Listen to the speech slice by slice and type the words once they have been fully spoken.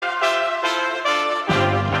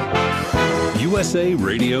USA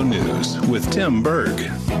Radio News with Tim Berg.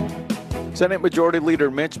 Senate Majority Leader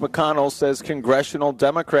Mitch McConnell says congressional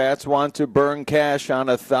Democrats want to burn cash on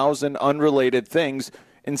 1,000 unrelated things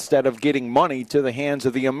instead of getting money to the hands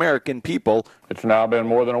of the American people. It's now been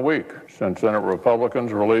more than a week since Senate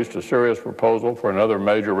Republicans released a serious proposal for another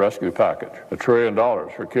major rescue package, $1 trillion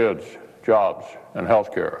for kids, jobs, and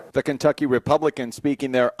health care. The Kentucky Republican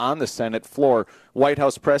speaking there on the Senate floor. White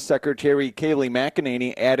House Press Secretary Kayleigh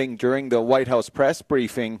McEnany adding during the White House press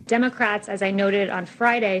briefing. Democrats, as I noted on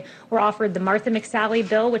Friday, were offered the Martha McSally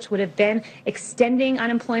bill, which would have been extending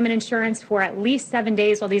unemployment insurance for at least 7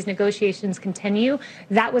 days while these negotiations continue.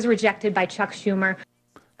 That was rejected by Chuck Schumer.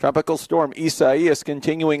 Tropical storm Isaias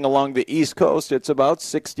continuing along the East Coast. It's about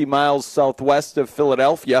 60 miles southwest of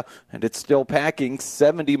Philadelphia, and it's still packing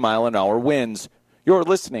 70-mile-an-hour winds. You're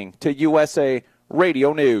listening to USA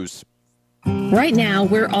Radio News. Right now,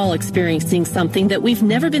 we're all experiencing something that we've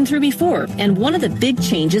never been through before, and one of the big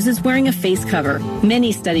changes is wearing a face cover.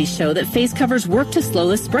 Many studies show that face covers work to slow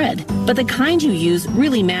the spread, but the kind you use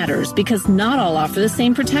really matters because not all offer the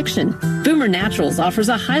same protection. Boomer Naturals offers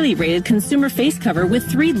a highly rated consumer face cover with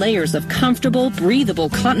 3 layers of comfortable, breathable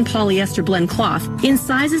cotton polyester blend cloth in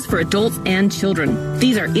sizes for adults and children.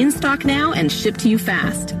 These are in stock now and shipped to you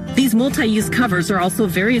fast. These multi-use covers are also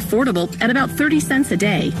very affordable at about 30 cents a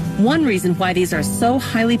day. One reason why these are so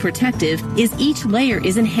highly protective is each layer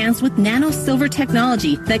is enhanced with nano silver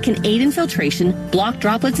technology that can aid in filtration, block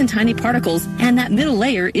droplets and tiny particles, and that middle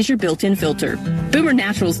layer is your built-in filter. Boomer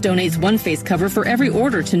Naturals donates one face cover for every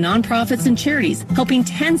order to nonprofits and charities, helping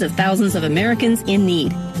tens of thousands of Americans in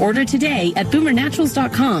need. Order today at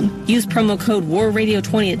boomernaturals.com. Use promo code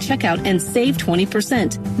WARRadio20 at checkout and save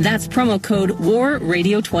 20%. That's promo code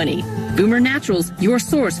WARRadio20. Boomer Naturals, your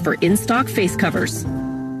source for in-stock face covers.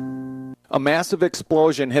 A massive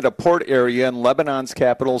explosion hit a port area in Lebanon's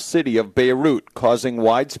capital city of Beirut, causing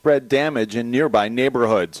widespread damage in nearby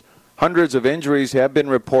neighborhoods. Hundreds of injuries have been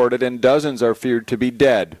reported and dozens are feared to be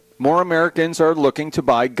dead. More Americans are looking to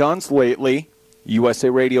buy guns lately. USA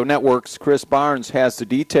Radio Network's Chris Barnes has the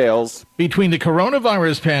details. Between the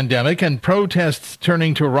coronavirus pandemic and protests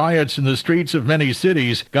turning to riots in the streets of many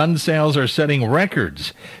cities, gun sales are setting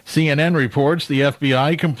records. CNN reports the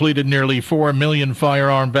FBI completed nearly 4 million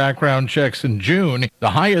firearm background checks in June,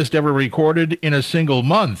 the highest ever recorded in a single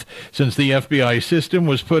month since the FBI system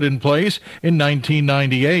was put in place in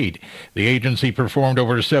 1998. The agency performed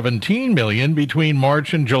over 17 million between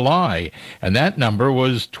March and July, and that number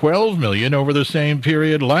was 12 million over the same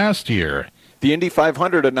period last year. The Indy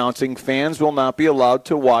 500 announcing fans will not be allowed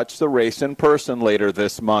to watch the race in person later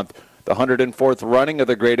this month. The 104th running of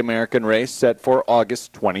the Great American Race set for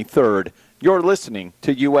August 23rd. You're listening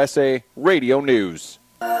to USA Radio News.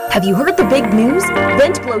 Have you heard the big news?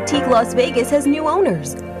 Vent Blotique Las Vegas has new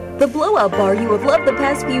owners. The blowout bar you have loved the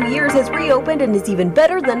past few years has reopened and is even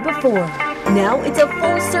better than before. Now it's a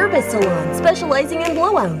full-service salon specializing in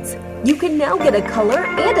blowouts. You can now get a color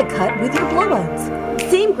and a cut with your blowouts.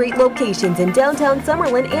 Same great locations in downtown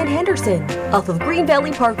Summerlin and Henderson, off of Green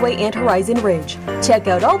Valley Parkway and Horizon Ridge. Check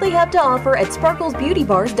out all they have to offer at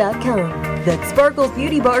sparklesbeautybars.com. That's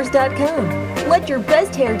sparklesbeautybars.com. Let your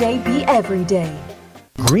best hair day be every day.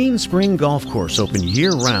 Green Spring Golf Course, open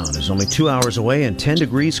year-round, is only 2 hours away and 10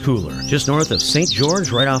 degrees cooler. Just north of St.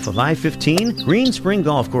 George, right off of I-15, Green Spring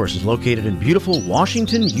Golf Course is located in beautiful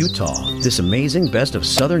Washington, Utah. This amazing best of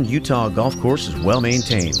southern Utah golf course is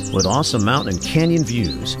well-maintained, with awesome mountain and canyon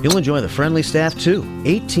views. You'll enjoy the friendly staff, too.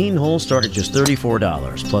 18 holes start at just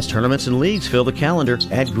 $34, plus tournaments and leagues fill the calendar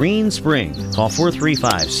at Green Spring. Call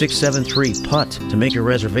 435-673-PUTT to make your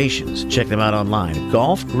reservations. Check them out online at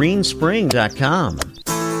golfgreenspring.com.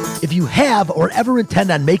 If you have or ever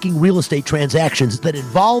intend on making real estate transactions that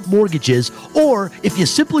involve mortgages, or if you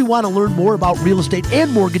simply want to learn more about real estate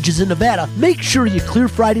and mortgages in Nevada, make sure you clear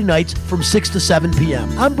Friday nights from 6 to 7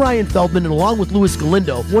 p.m. I'm Brian Feldman, and along with Louis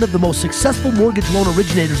Galindo, one of the most successful mortgage loan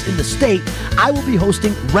originators in the state, I will be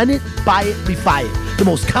hosting Rent It, Buy It, Refi It, the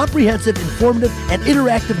most comprehensive, informative, and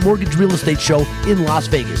interactive mortgage real estate show in Las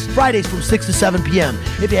Vegas. Fridays from 6 to 7 p.m.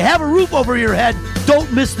 If you have a roof over your head,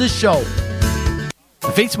 don't miss this show. The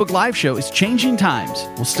Facebook Live show is changing times.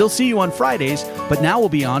 We'll still see you on Fridays, but now we'll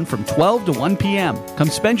be on from 12 to 1 p.m. Come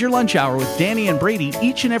spend your lunch hour with Danny and Brady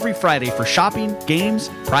each and every Friday for shopping, games,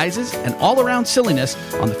 prizes, and all-around silliness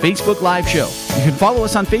on the Facebook Live show. You can follow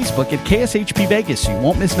us on Facebook at KSHP Vegas so you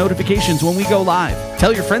won't miss notifications when we go live.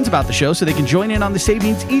 Tell your friends about the show so they can join in on the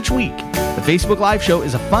savings each week. The Facebook Live show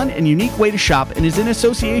is a fun and unique way to shop and is in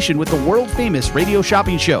association with the world-famous radio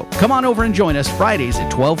shopping show. Come on over and join us Fridays at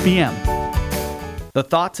 12 p.m. The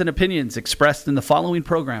thoughts and opinions expressed in the following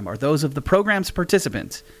program are those of the program's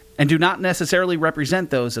participants and do not necessarily represent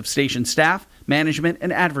those of station staff, management,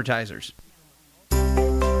 and advertisers.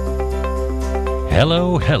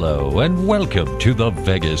 Hello, and welcome to the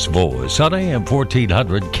Vegas Voice on AM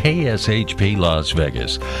 1400 KSHP Las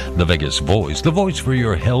Vegas. The Vegas Voice, the voice for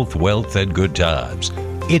your health, wealth, and good times.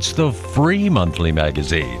 It's the free monthly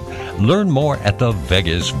magazine. Learn more at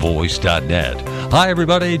thevegasvoice.net. Hi,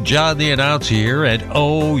 everybody. John the Announcer here, and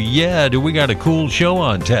oh, yeah, do we got a cool show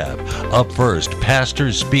on tap. Up first,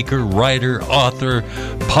 pastor, speaker, writer, author,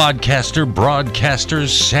 podcaster, broadcaster,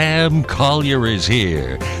 Sam Collier is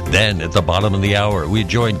here. Then, at the bottom of the hour, we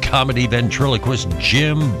join comedy ventriloquist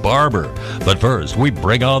Jim Barber. But first, we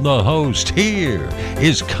bring on the host. Here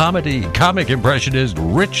is comic impressionist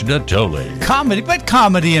Rich Natoli.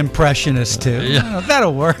 Comedy impressionist, too. Yeah.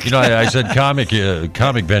 That'll work. You know, I said comic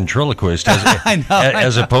ventriloquist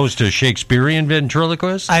as opposed to Shakespearean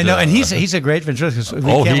ventriloquist. I know, and he's a great ventriloquist.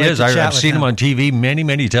 He is. I've seen him on TV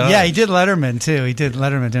many times. Yeah, he did Letterman, too. He did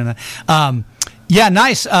Letterman doing that. Yeah,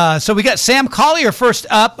 nice. So we got Sam Collier first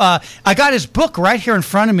up. I got his book right here in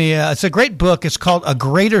front of me. It's a great book. It's called A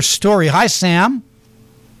Greater Story. Hi, Sam.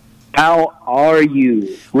 How are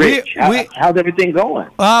you, Rich? How's everything going?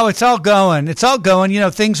 Oh, it's all going. You know,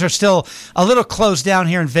 things are still a little closed down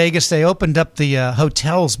here in Vegas. They opened up the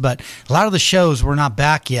hotels, but a lot of the shows were not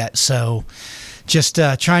back yet. So just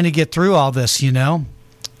trying to get through all this, you know.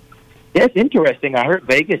 Yeah, it's interesting. I heard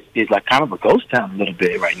Vegas is like kind of a ghost town a little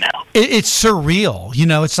bit right now. It's surreal. You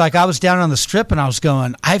know, it's like I was down on the Strip and I was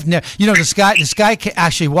going, I've never, you know, this guy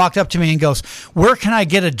actually walked up to me and goes, "Where can I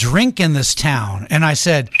get a drink in this town?" And I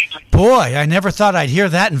said, "Boy, I never thought I'd hear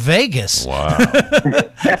that in Vegas." Wow.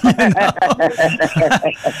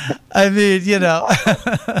 I mean, you know,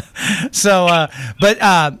 so, but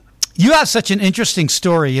you have such an interesting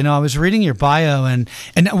story. You know, I was reading your bio and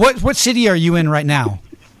what city are you in right now?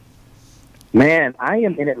 Man, I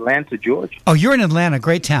am in Atlanta, Georgia. Oh, you're in Atlanta.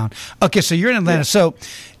 Great town. Okay, so you're in Atlanta. Yeah. So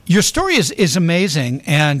your story is amazing,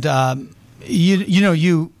 and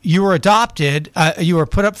you were adopted. You were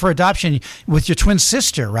put up for adoption with your twin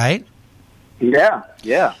sister, right? Yeah,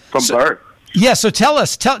 from birth. Yeah, so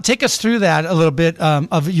take us through that a little bit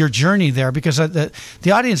of your journey there, because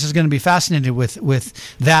the audience is going to be fascinated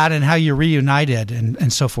with that and how you reunited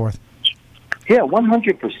and so forth. Yeah,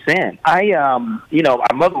 100%. Our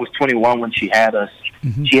mother was 21 when she had us.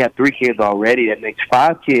 Mm-hmm. She had 3 kids already. That makes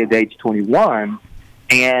 5 kids age 21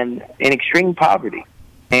 and in extreme poverty.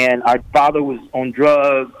 And our father was on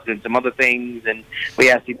drugs and some other things, and we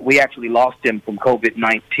actually lost him from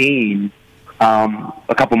COVID-19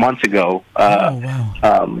 a couple months ago.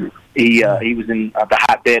 He was in the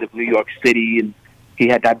hotbed of New York City, and he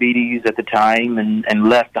had diabetes at the time and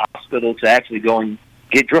left the hospital to actually go and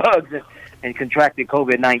get drugs and contracted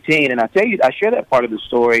COVID-19. And I share that part of the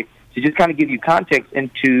story to just kind of give you context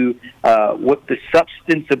into what the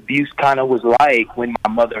substance abuse kind of was like when my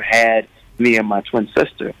mother had me and my twin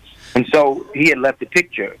sister. And so he had left the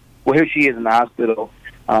picture. Well, here she is in the hospital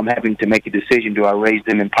having to make a decision. Do I raise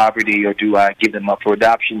them in poverty or do I give them up for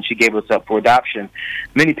adoption? She gave us up for adoption.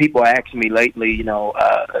 Many people asked me lately, you know,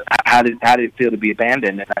 how did it feel to be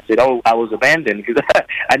abandoned? And I said, I was abandoned because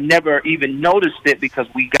I never even noticed it, because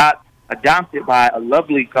we got adopted by a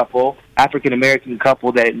lovely couple, African-American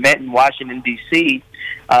couple that had met in Washington, D.C.,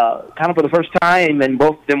 kind of for the first time, and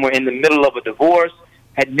both of them were in the middle of a divorce,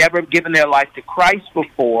 had never given their life to Christ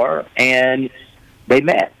before, and they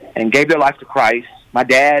met and gave their life to Christ. My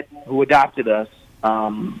dad, who adopted us,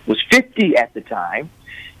 was 50 at the time,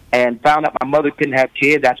 and found out my mother couldn't have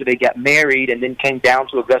kids after they got married, and then came down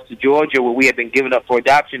to Augusta, Georgia, where we had been given up for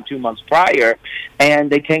adoption 2 months prior,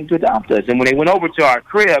 and they came to adopt us. And when they went over to our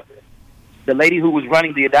crib, the lady who was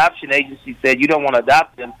running the adoption agency said, "You don't want to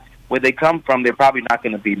adopt them. Where they come from, they're probably not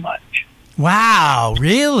going to be much." Wow,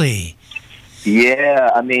 really? Yeah,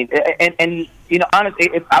 I mean, and you know, honestly,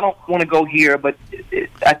 I don't want to go here, but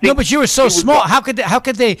I think no. But you were so small. How could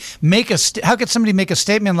they make how could somebody make a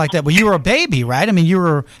statement like that? Well, you were a baby, right? I mean, you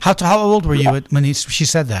were how old were you when she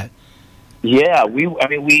said that? Yeah, we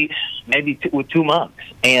maybe with 2 months,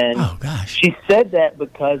 and she said that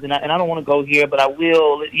because, and I don't want to go here, but I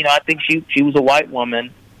will. You know, I think she was a white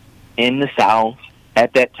woman in the South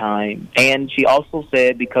at that time, and she also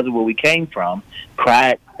said because of where we came from,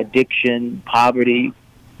 crack addiction, poverty,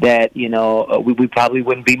 that we probably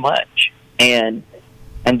wouldn't be much, and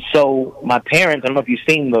so my parents. I don't know if you've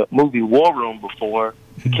seen the movie War Room before.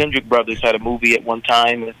 The Kendrick brothers had a movie at one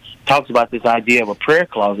time that talks about this idea of a prayer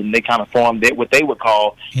closet, and they kind of formed what they would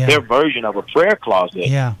call their version of a prayer closet,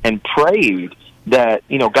 and prayed that,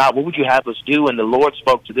 God, what would you have us do? And the Lord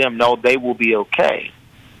spoke to them, no, they will be okay.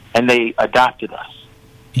 And they adopted us.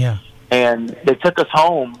 Yeah. And they took us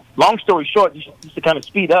home long story short, just to kind of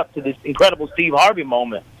speed up to this incredible Steve Harvey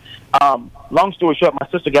moment. Long story short, my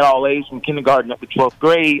sister got all A's from kindergarten up to 12th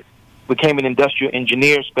grade, became an industrial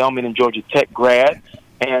engineer, Spelman and Georgia Tech grad.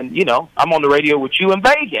 And, you know, I'm on the radio with you in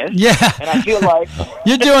Vegas. Yeah. And I feel like...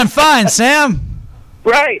 You're doing fine, Sam.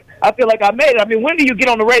 Right. I feel like I made it. I mean, when do you get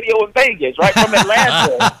on the radio in Vegas, right, from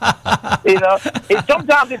Atlanta? You know,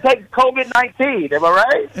 sometimes it takes COVID-19. Am I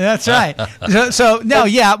right? That's right. No,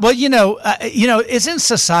 yeah. Well, isn't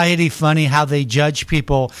society funny how they judge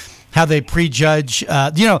people, how they prejudge?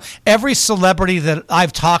 Every celebrity that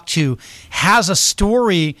I've talked to has a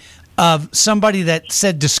story of somebody that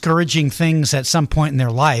said discouraging things at some point in their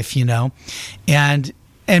life, and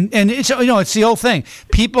it's it's the old thing.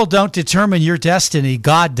 People don't determine your destiny;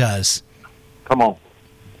 God does. Come on,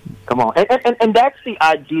 and that's the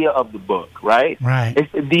idea of the book, right? Right.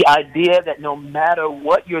 It's the idea that no matter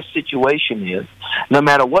what your situation is, no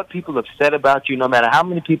matter what people have said about you, no matter how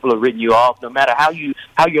many people have written you off, no matter how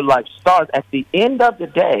your life starts, at the end of the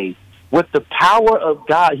day, with the power of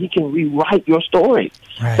God, He can rewrite your story.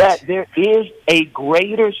 Right. That there is a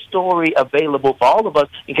greater story available for all of us.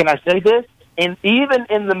 And can I say this? And even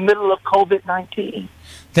in the middle of COVID-19.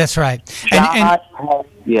 That's right. Yeah.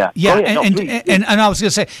 And I was going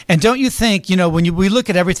to say, and don't you think, when we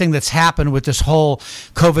look at everything that's happened with this whole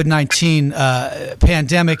COVID-19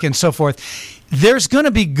 pandemic and so forth, there's going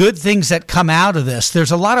to be good things that come out of this.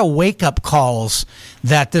 There's a lot of wake-up calls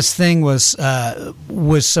that this thing was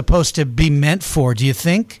supposed to be meant for. Do you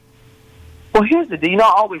think? Well, here's the deal.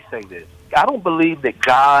 I always say this. I don't believe that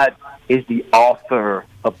God is the author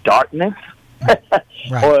of darkness.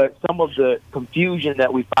 Right. Or some of the confusion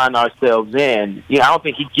that we find ourselves in. I don't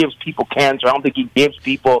think He gives people cancer. I don't think He gives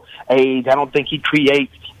people AIDS. I don't think He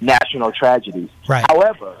creates national tragedies. Right.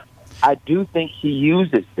 However, I do think He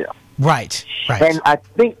uses them. Right. And I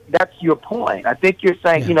think that's your point. I think you're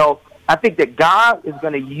saying, I think that God is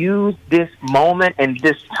going to use this moment and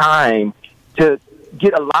this time to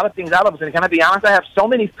get a lot of things out of us. And can I be honest? I have so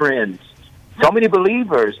many friends, so many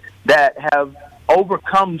believers that have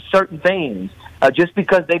overcome certain things just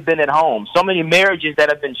because they've been at home. So many marriages that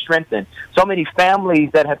have been strengthened. So many families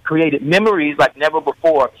that have created memories like never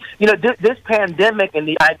before. This pandemic and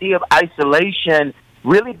the idea of isolation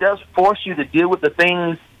really does force you to deal with the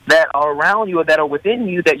things that are around you or that are within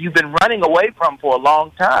you that you've been running away from for a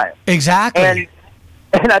long time. Exactly.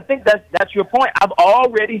 And I think that's your point. I've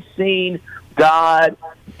already seen God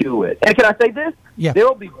do it. And can I say this? Yeah. There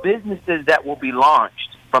will be businesses that will be launched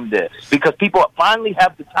from this because people finally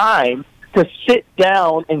have the time to sit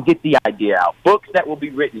down and get the idea out. Books that will be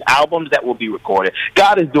written, albums that will be recorded.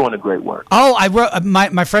 God is doing a great work. Oh, I wrote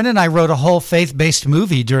my friend and I wrote a whole faith-based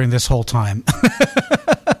movie during this whole time.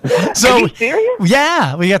 So, are you serious?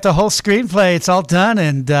 Yeah, we got the whole screenplay. It's all done,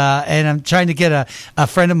 and I'm trying to get a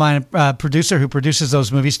friend of mine, a producer who produces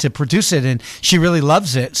those movies, to produce it, and she really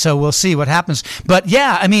loves it. So we'll see what happens. But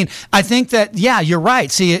yeah, I mean, I think that you're right.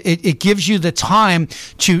 See, it gives you the time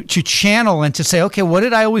to channel and to say, okay, what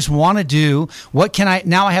did I always want to do? What can I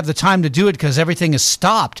now? I have the time to do it because everything is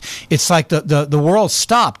stopped. It's like the world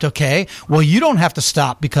stopped. Okay, well, you don't have to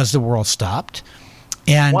stop because the world stopped.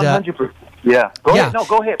 And 100%. Yeah. Go ahead. No,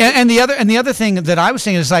 go ahead. And the other thing that I was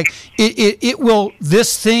thinking is like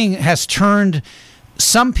this thing has turned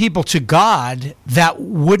some people to God that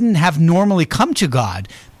wouldn't have normally come to God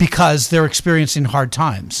because they're experiencing hard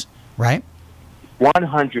times, right?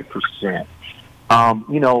 100%.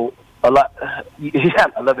 A lot. Yeah,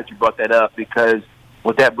 I love that you brought that up because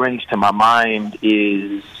what that brings to my mind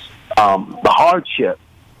is the hardship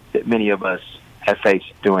that many of us have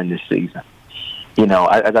faced during this season.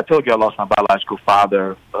 As I told you, I lost my biological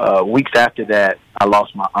father. Weeks after that, I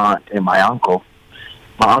lost my aunt and my uncle.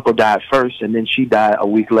 My uncle died first, and then she died a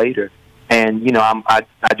week later. And, I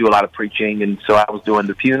do a lot of preaching, and so I was doing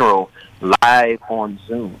the funeral live on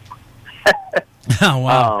Zoom. Oh,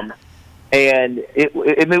 wow. And it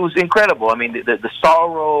was incredible. I mean, the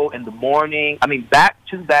sorrow and the mourning,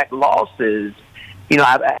 back-to-back losses.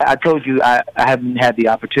 I told you I haven't had the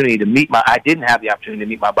opportunity to meet I didn't have the opportunity to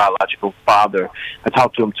meet my biological father. I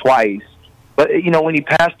talked to him twice. But, when he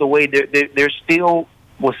passed away, there still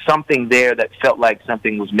was something there that felt like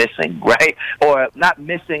something was missing, right? Or not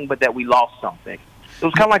missing, but that we lost something. It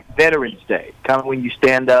was kind of like Veterans Day, kind of when you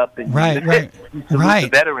stand up and right. you salute the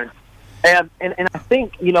veterans. And I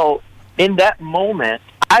think, in that moment,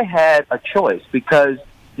 I had a choice because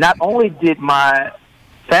not only did my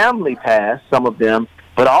family pass, some of them,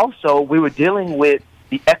 but also we were dealing with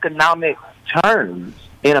the economic terms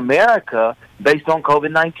in America based on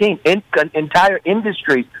COVID-19. Entire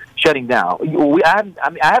industries shutting down. I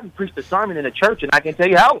haven't preached a sermon in a church, and I can tell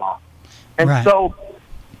you how long. And so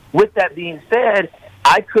with that being said,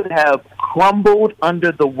 I could have crumbled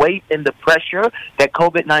under the weight and the pressure that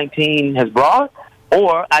COVID-19 has brought,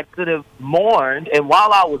 or I could have mourned, and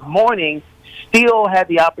while I was mourning, still had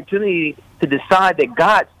the opportunity to decide that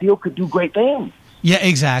God still could do great things. Yeah,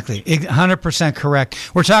 exactly. 100% correct.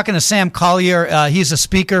 We're talking to Sam Collier. He's a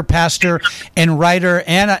speaker, pastor, and writer,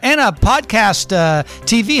 and a podcast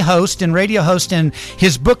TV host and radio host, and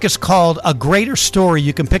his book is called A Greater Story.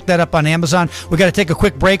 You can pick that up on Amazon. We got to take a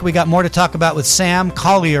quick break. We got more to talk about with Sam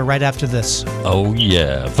Collier right after this. Oh,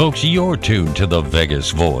 yeah. Folks, you're tuned to the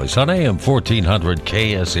Vegas Voice on AM 1400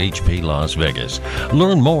 KSHP Las Vegas.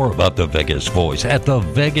 Learn more about the Vegas Voice at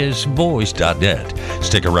thevegasvoice.net.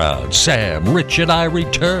 Stick around. Sam, Rich, and I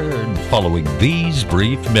return following these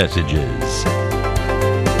brief messages.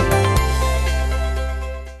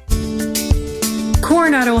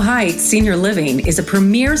 Coronado Heights Senior Living is a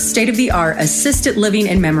premier state-of-the-art assisted living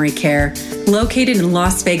and memory care located in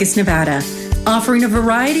Las Vegas, Nevada, offering a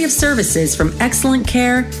variety of services from excellent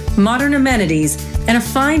care, modern amenities, and a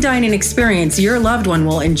fine dining experience your loved one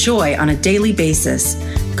will enjoy on a daily basis.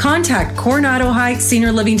 Contact Coronado Heights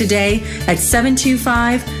Senior Living today at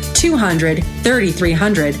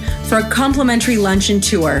 725-200-3300 for a complimentary lunch and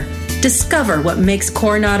tour. Discover what makes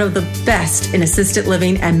Coronado the best in assisted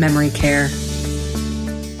living and memory care.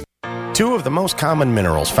 Two of the most common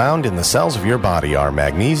minerals found in the cells of your body are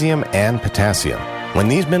magnesium and potassium. When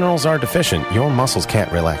these minerals are deficient, your muscles can't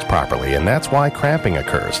relax properly, and that's why cramping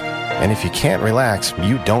occurs. And if you can't relax,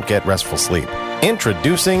 you don't get restful sleep.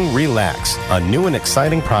 Introducing Relax, a new and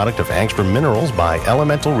exciting product of Angstrom Minerals by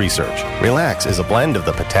Elemental Research. Relax is a blend of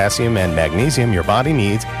the potassium and magnesium your body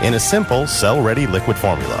needs in a simple, cell-ready liquid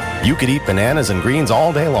formula. You could eat bananas and greens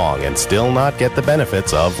all day long and still not get the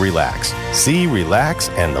benefits of Relax. See Relax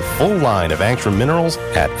and the full line of Angstrom Minerals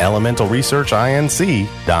at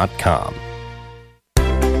elementalresearchinc.com.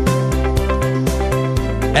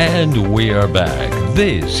 And we are back.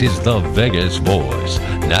 This is the Vegas Voice.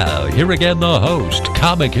 Now, here again, the host,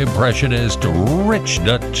 comic impressionist Rich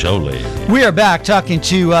Natoli. We are back talking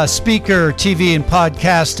to speaker, TV, and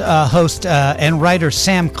podcast host and writer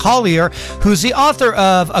Sam Collier, who's the author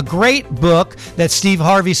of a great book that Steve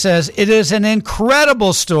Harvey says it is an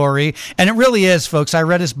incredible story. And it really is, folks. I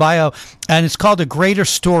read his bio, and it's called A Greater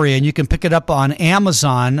Story, and you can pick it up on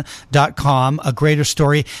Amazon.com, A Greater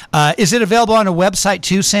Story. Is it available on a website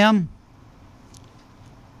too, Sam?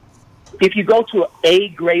 If you go to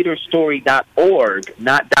agreaterstory.org,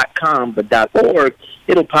 not .com, but .org,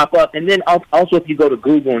 it'll pop up. And then also if you go to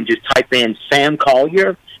Google and just type in Sam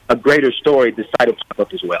Collier, A Greater Story, the site will pop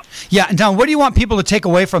up as well. Yeah, and Don, what do you want people to take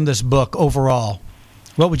away from this book overall?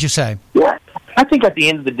 What would you say? Yeah, I think at the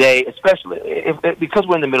end of the day, especially because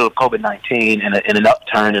we're in the middle of COVID-19 and an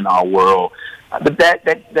upturn in our world, but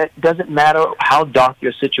that doesn't matter how dark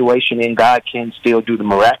your situation is, God can still do the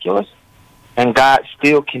miraculous. And God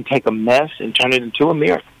still can take a mess and turn it into a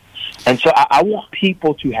miracle. And so I want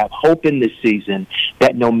people to have hope in this season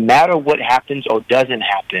that no matter what happens or doesn't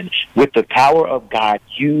happen, with the power of God,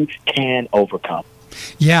 you can overcome.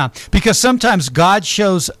 Yeah, because sometimes God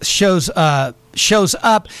shows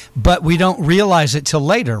up, but we don't realize it till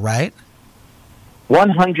later, right?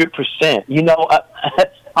 100%. You know, I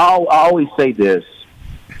always say this.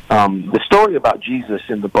 The story about Jesus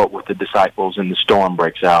in the boat with the disciples and the storm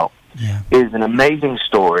breaks out. Yeah. Is an amazing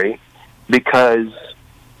story because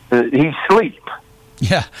he's asleep.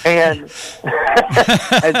 Yeah. And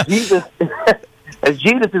as Jesus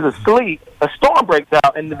is asleep, a storm breaks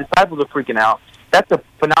out and the disciples are freaking out. That's a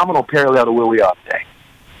phenomenal parallel to where we are today.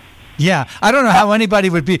 Yeah. I don't know how anybody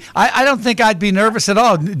would be. I don't think I'd be nervous at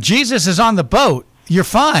all. Jesus is on the boat. You're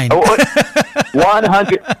fine.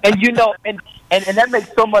 100. And you know, and that makes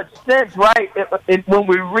so much sense, right? When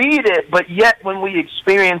we read it, but yet when we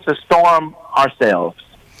experience a storm ourselves.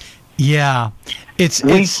 Yeah.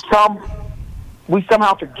 We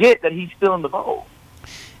somehow forget that he's still in the boat.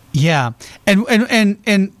 Yeah. And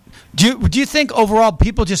do you think overall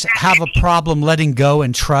people just have a problem letting go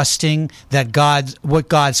and trusting that what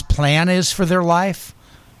God's plan is for their life?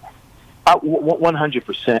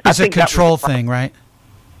 100%. It's a control thing, right?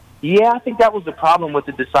 Yeah, I think that was the problem with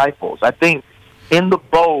the disciples. I think in the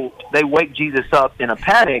boat, they wake Jesus up in a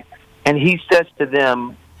panic, and he says to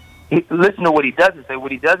them, listen to what he doesn't say.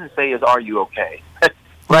 What he doesn't say is, are you okay?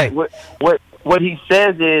 Right. What he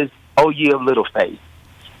says is, oh, ye of little faith.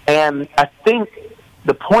 And I think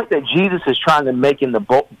the point that Jesus is trying to make in the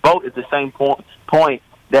boat is the same point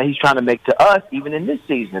that he's trying to make to us, even in this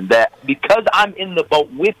season, that because I'm in the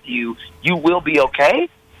boat with you, you will be okay,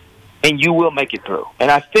 and you will make it through. And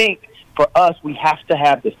I think for us, we have to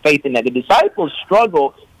have the faith in that. The disciples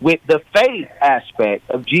struggle with the faith aspect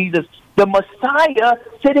of Jesus, the Messiah,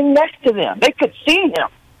 sitting next to them. They could see him.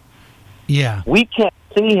 Yeah. We can't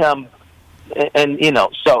see him, and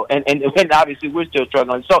obviously we're still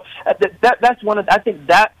struggling. So that's one of, I think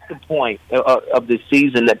that's the point of this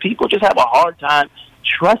season, that people just have a hard time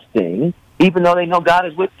trusting, even though they know God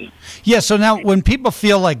is with them. Yeah, so now when people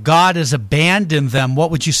feel like God has abandoned them,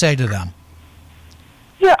 what would you say to them?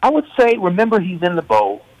 Yeah, I would say, remember, he's in the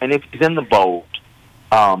boat, and if he's in the boat,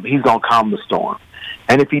 he's going to calm the storm.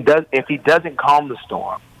 And if he doesn't calm the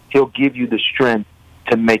storm, he'll give you the strength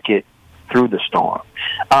to make it through the storm.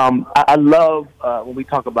 I love when we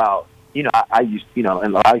talk about, I used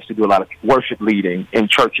to do a lot of worship leading in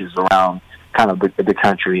churches around kind of the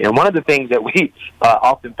country. And one of the things that we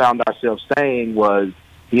often found ourselves saying was,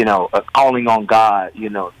 calling on God,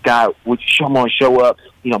 God, would someone show up,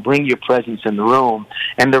 bring your presence in the room.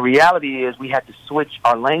 And the reality is we had to switch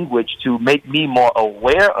our language to make me more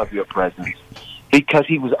aware of your presence, because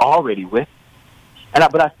he was already with me.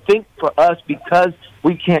 But I think for us, because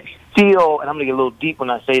we can't feel, and I'm going to get a little deep when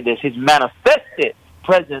I say this, his manifested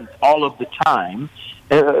presence all of the time,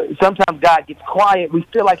 sometimes God gets quiet. We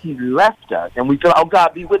feel like he left us, and we feel, oh,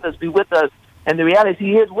 God, be with us, be with us. And the reality is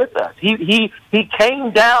he is with us. He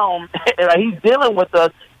came down, he's dealing with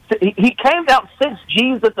us. He came down since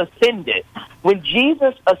Jesus ascended. When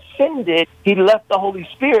Jesus ascended, he left the Holy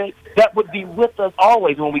Spirit that would be with us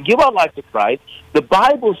always. When we give our life to Christ, the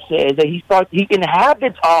Bible says that he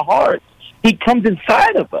inhabits our hearts. He comes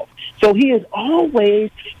inside of us. So he is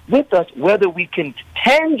always with us, whether we can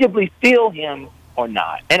tangibly feel him or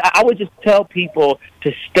not. And I would just tell people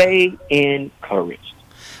to stay encouraged.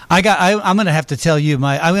 I'm going to have to tell you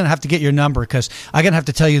I'm going to have to get your number, because I'm going to have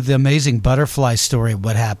to tell you the amazing butterfly story of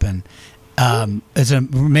what happened. It's an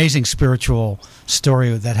amazing spiritual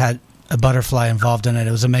story that had a butterfly involved in it.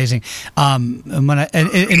 It was amazing. In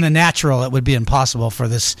the natural, it would be impossible for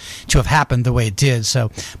this to have happened the way it did.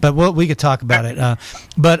 So, but we could talk about it.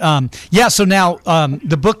 So now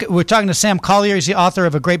the book, we're talking to Sam Collier. He's the author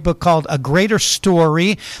of a great book called A Greater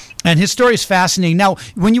Story, and his story is fascinating. Now,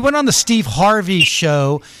 when you went on the Steve Harvey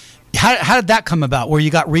show, how did that come about, where you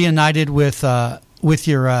got reunited with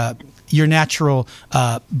your natural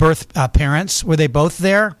birth parents? Were they both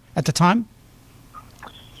there at the time?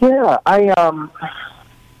 Yeah,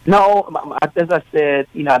 no, as I said,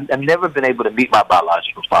 I've never been able to meet my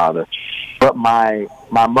biological father, but my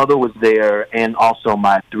mother was there, and also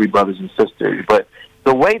my 3 brothers and sisters. But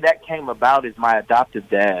the way that came about is my adoptive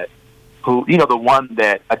dad, who, the one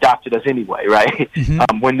that adopted us anyway, right?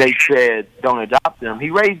 Mm-hmm. When they said, don't adopt them, he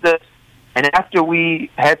raised us. And after we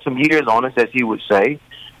had some years on us, as he would say,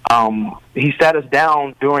 he sat us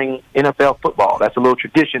down during NFL football. That's a little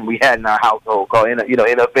tradition we had in our household called,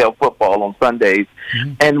 NFL football on Sundays.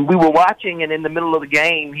 Mm-hmm. And we were watching, and in the middle of the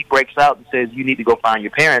game, he breaks out and says, you need to go find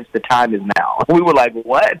your parents. The time is now. We were like,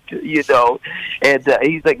 what? And he's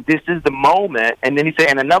like, this is the moment. And then he said,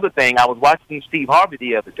 and another thing, I was watching Steve Harvey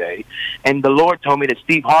the other day, and the Lord told me that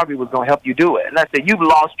Steve Harvey was going to help you do it. And I said, you've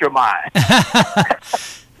lost your mind.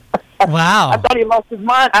 Wow. I thought he lost his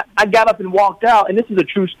mind. I got up and walked out, and this is a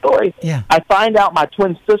true story. Yeah. I find out my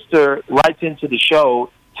twin sister writes into the show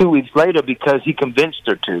 2 weeks later because he convinced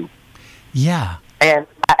her to. Yeah. And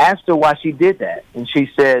I asked her why she did that, and she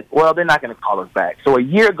said, well, they're not going to call us back. So a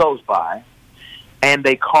year goes by, and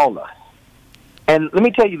they call us. And let me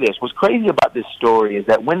tell you this. What's crazy about this story is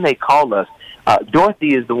that when they call us,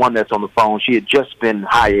 Dorothy is the one that's on the phone. She had just been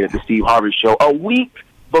hired at the Steve Harvey show a week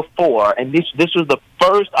before, and this was the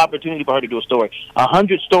first opportunity for her to do a story.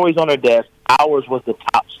 100 stories on her desk. Ours was the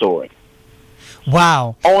top story.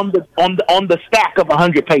 Wow! On the stack of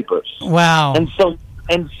 100 papers. Wow! And so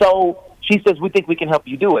she says, we think we can help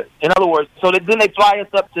you do it. In other words, so then they fly us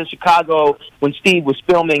up to Chicago when Steve was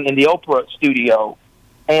filming in the Oprah studio,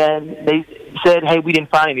 and they said, hey, we didn't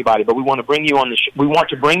find anybody, but we want to bring you on the we want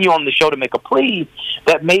to bring you on the show to make a plea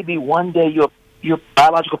that maybe one day your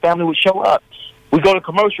biological family would show up. We go to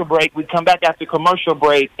commercial break. We come back after commercial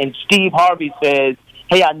break, and Steve Harvey says,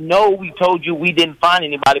 hey, I know we told you we didn't find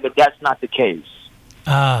anybody, but that's not the case.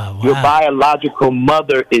 Wow. Your biological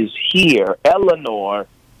mother is here. Eleanor,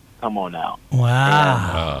 come on out.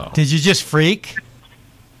 Wow. Did you just freak?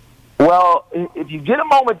 Well, if you get a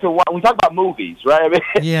moment to watch, we talk about movies, right? I mean,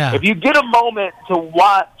 yeah. If you get a moment to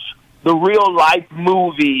watch the real life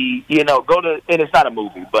movie, go to, and it's not a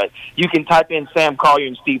movie, but you can type in Sam Collier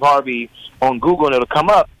and Steve Harvey on Google and it'll come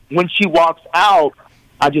up. When she walks out,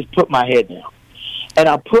 I just put my head down. And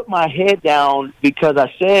I put my head down because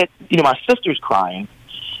I said, my sister's crying.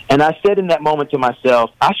 And I said in that moment to myself,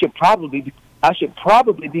 I should probably I should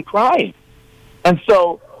probably be crying. And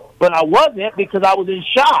so, but I wasn't because I was in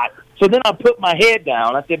shock. So then I put my head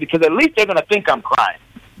down. I said, because at least they're going to think I'm crying.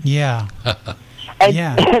 Yeah.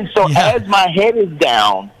 And so as my head is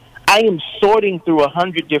down, I am sorting through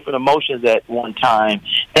 100 different emotions at one time,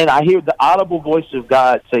 and I hear the audible voice of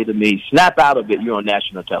God say to me, snap out of it, you're on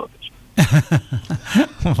national television.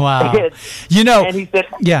 Wow. You know, and he said,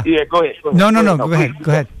 yeah, go ahead. No, go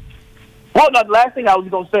ahead. Well, no, the last thing I was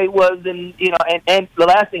going to say was, and the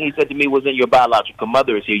last thing he said to me was, your biological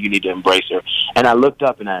mother is here, you need to embrace her. And I looked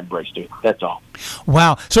up and I embraced her. That's all.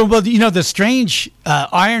 Wow. So, well, the strange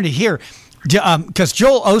irony here, because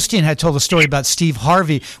Joel Osteen had told a story about Steve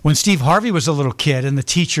Harvey when Steve Harvey was a little kid, and the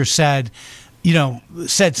teacher said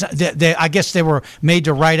I guess they were made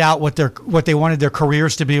to write out what they wanted their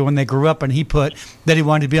careers to be when they grew up, and he put that he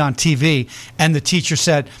wanted to be on TV, and the teacher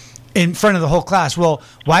said in front of the whole class, well,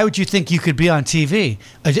 why would you think you could be on TV?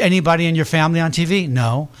 Is anybody in your family on TV?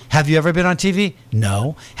 No. Have you ever been on TV?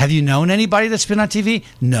 No. Have you known anybody that's been on TV?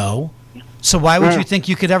 No. So why would you think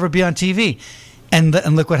you could ever be on TV? And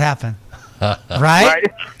look what happened. Right?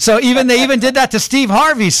 So they even did that to Steve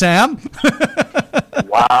Harvey, Sam.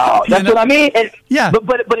 Wow. That's what I mean. And, yeah.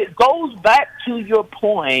 But it goes back to your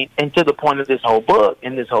point and to the point of this whole book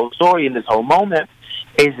and this whole story and this whole moment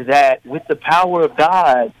is that with the power of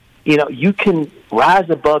God, you can rise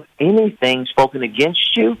above anything spoken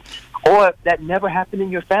against you or that never happened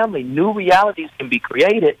in your family. New realities can be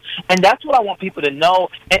created. And that's what I want people to know.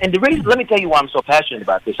 And the reason, let me tell you why I'm so passionate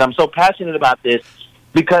about this. I'm so passionate about this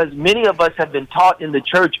because many of us have been taught in the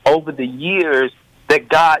church over the years that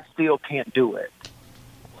God still can't do it.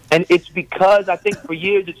 And it's because I think for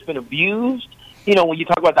years it's been abused. When you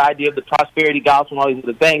talk about the idea of the prosperity gospel and all these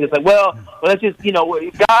other things, it's like, well, let's just,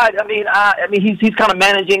 God, he's kind of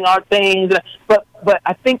managing our things. But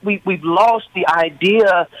I think we've lost the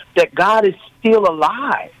idea that God is still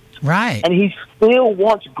alive. Right. And he still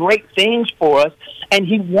wants great things for us. And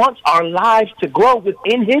he wants our lives to grow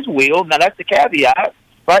within his will. Now, that's the caveat,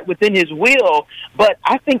 right, within his will. But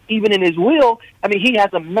I think even in his will, he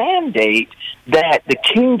has a mandate that the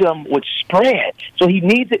kingdom would spread. So he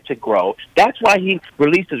needs it to grow. That's why he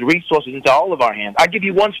releases resources into all of our hands. I'll give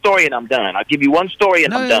you one story and I'm done. I'm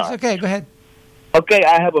done. Okay, go ahead. Okay,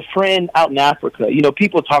 I have a friend out in Africa.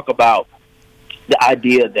 People talk about the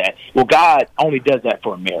idea that, well, God only does that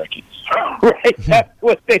for Americans, right? That's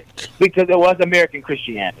what because it was American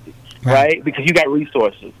Christianity, right? Because you got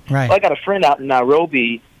resources. Right. So I got a friend out in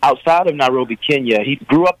Nairobi, outside of Nairobi, Kenya. He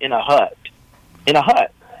grew up in a hut,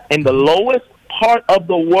 in the lowest part of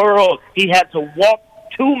the world. He had to walk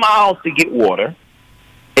 2 miles to get water.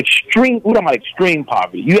 We're talking about extreme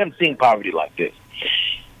poverty. You haven't seen poverty like this.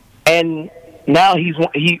 And now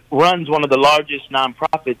he runs one of the largest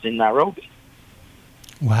nonprofits in Nairobi.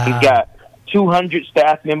 Wow. He's got 200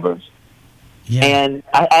 staff members. Yeah. And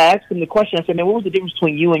I asked him the question. I said, man, what was the difference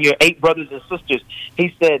between you and your 8 brothers and sisters?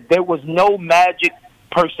 He said, there was no magic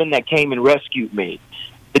person that came and rescued me.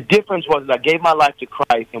 The difference was that I gave my life to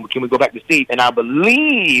Christ, and can we go back to Steve? And I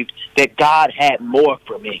believed that God had more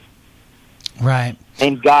for me. Right.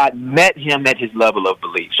 And God met him at his level of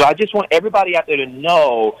belief. So I just want everybody out there to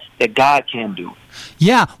know that God can do it.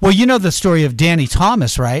 Yeah. Well, you know the story of Danny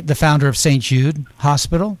Thomas, right? The founder of St. Jude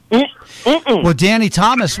Hospital. Well, Danny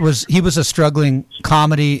Thomas was a struggling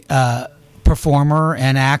comedy performer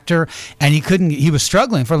and actor, and he was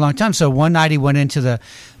struggling for a long time. So one night he went into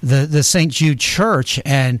the St. Jude church,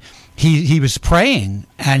 and he was praying,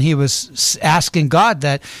 and he was asking God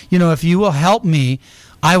that, if you will help me,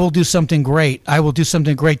 I will do something great. I will do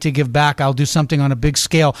something great to give back. I'll do something on a big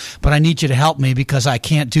scale, but I need you to help me because I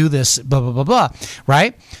can't do this, blah, blah, blah, blah,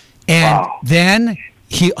 right? And then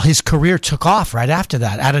his career took off right after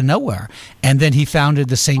that, out of nowhere. And then he founded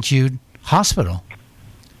the St. Jude Hospital.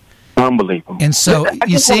 Unbelievable. And so,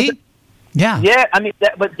 you see? Yeah. Yeah,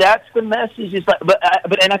 but that's the message. It's like,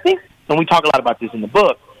 and I think, and we talk a lot about this in the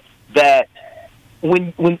book, that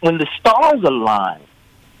when the stars align,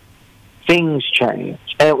 things change.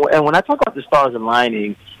 And when I talk about the stars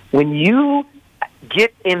aligning, when you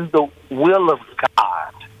get in the will of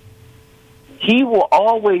God, he will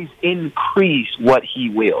always increase what he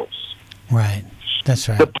wills. Right. That's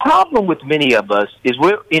right. The problem with many of us is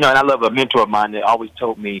and I love a mentor of mine that always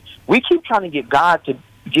told me, we keep trying to get God to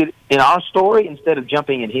get in our story instead of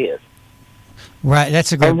jumping in his. Right.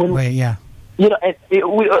 That's a good way. Yeah.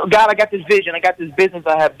 God, I got this vision. I got this business.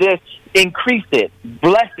 I have this. Increase it.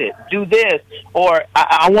 Bless it. Do this. Or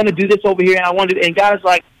I want to do this over here. And God's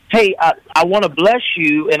like, hey, I want to bless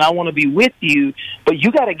you and I want to be with you, but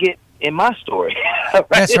you got to get in my story. Right?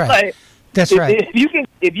 That's right. That's right.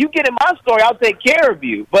 If you get in my story, I'll take care of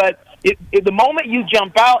you. But the moment you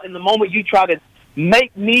jump out and the moment you try to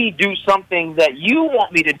make me do something that you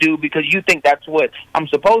want me to do because you think that's what I'm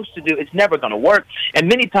supposed to do, it's never going to work. And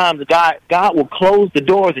many times God will close the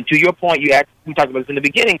doors. And to your point, we talked about this in the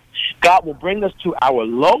beginning, God will bring us to our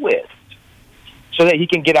lowest so that he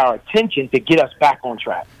can get our attention to get us back on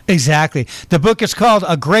track. Exactly. The book is called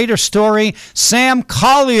A Greater Story. Sam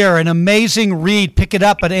Collier, an amazing read. Pick it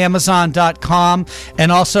up at Amazon.com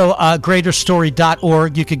and also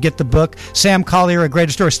greaterstory.org. You could get the book. Sam Collier, A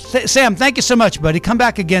Greater Story. Sam, thank you so much, buddy. Come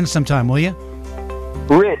back again sometime, will you?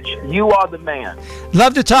 Rich, you are the man.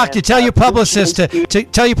 Love to talk to you. Tell your publicist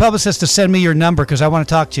to send me your number because I want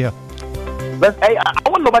to talk to you. Hey, I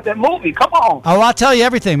want to know about that movie. Come on. Oh, I'll tell you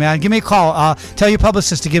everything, man. Give me a call. Tell your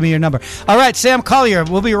publicist to give me your number. All right, Sam Collier.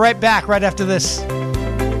 We'll be right back right after this.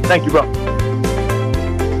 Thank you, bro.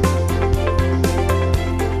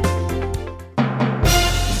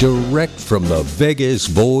 Direct from the Vegas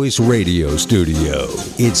Voice radio studio,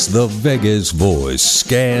 it's the Vegas Voice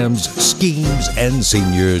scams, schemes, and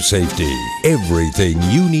senior safety. Everything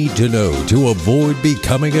you need to know to avoid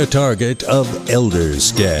becoming a target of elder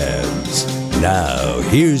scams. Now,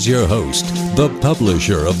 here's your host, the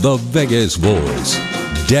publisher of the Vegas Voice,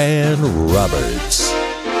 Dan Roberts.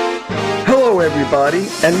 Hello, everybody,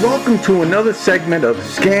 and welcome to another segment of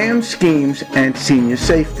Scams, Schemes, and Senior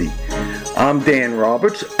Safety. I'm Dan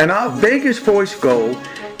Roberts, and our Vegas Voice goal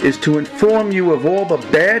is to inform you of all the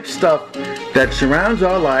bad stuff that surrounds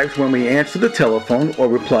our lives when we answer the telephone or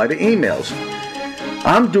reply to emails.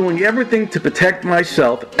 I'm doing everything to protect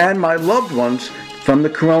myself and my loved ones from the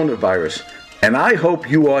coronavirus, and I hope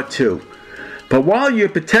you are too. But while you're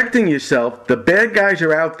protecting yourself, the bad guys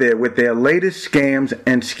are out there with their latest scams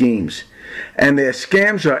and schemes. And their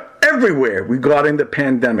scams are everywhere regarding the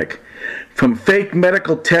pandemic. From fake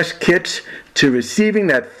medical test kits to receiving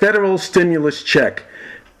that federal stimulus check.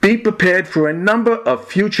 Be prepared for a number of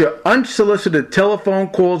future unsolicited telephone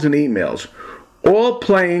calls and emails, all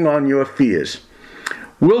playing on your fears.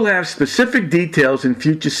 We'll have specific details in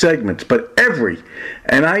future segments, but every,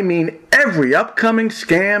 and I mean every upcoming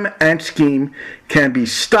scam and scheme can be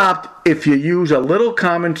stopped if you use a little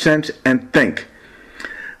common sense and think.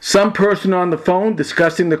 Some person on the phone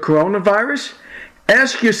discussing the coronavirus?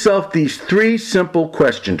 Ask yourself these 3 simple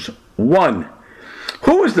questions. 1.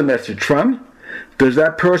 Who is the message from? Does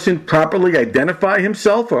that person properly identify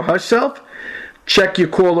himself or herself? Check your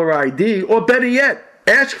caller ID, or better yet,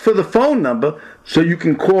 ask for the phone number so you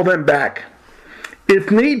can call them back. If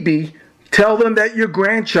need be, tell them that your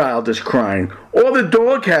grandchild is crying, or the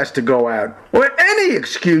dog has to go out, or any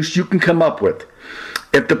excuse you can come up with.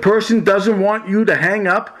 If the person doesn't want you to hang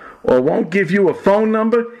up or won't give you a phone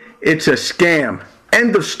number, it's a scam.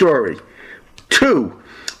 End of story. 2.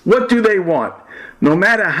 What do they want? No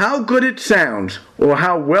matter how good it sounds or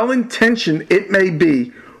how well-intentioned it may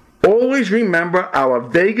be, always remember our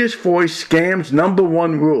Vegas Voice Scams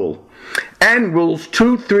 #1 rule. And rules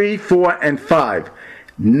 2, 3, 4, and 5.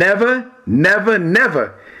 Never, never,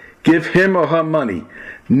 never give him or her money.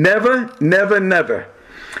 Never, never, never.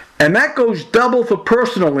 And that goes double for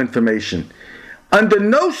personal information. Under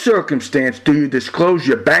no circumstance do you disclose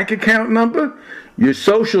your bank account number, your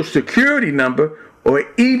social security number, or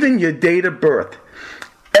even your date of birth.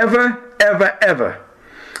 Ever, ever, ever.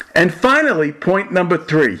 And finally, point number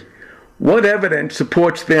 3. What evidence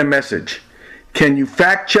supports their message? Can you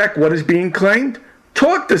fact check what is being claimed?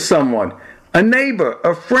 Talk to someone, a neighbor,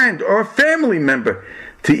 a friend, or a family member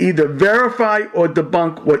to either verify or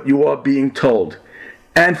debunk what you are being told.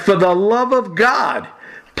 And for the love of God,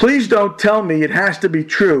 please don't tell me it has to be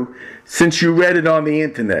true since you read it on the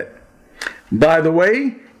internet. By the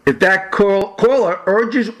way, if that caller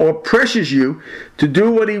urges or pressures you to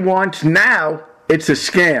do what he wants now, it's a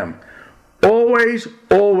scam. Always,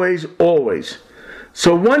 always, always.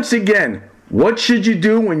 So once again, what should you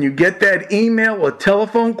do when you get that email or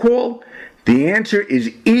telephone call? The answer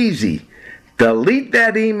is easy. Delete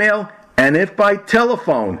that email, and if by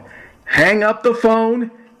telephone, hang up the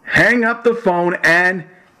phone, and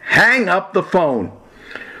hang up the phone.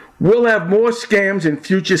 We'll have more scams in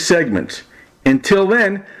future segments. Until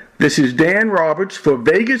then, this is Dan Roberts for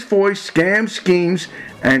Vegas Voice Scams, Schemes,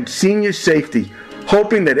 and Senior Safety,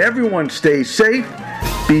 hoping that everyone stays safe,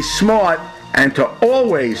 be smart, and to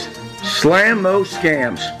always slam those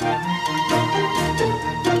scams.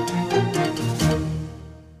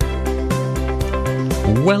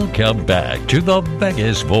 Welcome back to the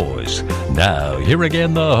Vegas Voice. Now, here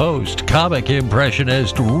again the host, comic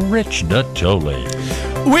impressionist Rich Natoli.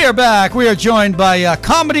 We are back. We are joined by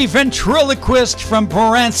comedy ventriloquist from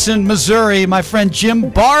Branson, Missouri. My friend Jim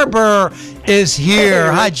Barber is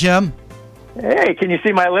here. Hi, Jim. Hey, can you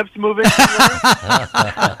see my lips moving?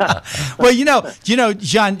 Well, you know,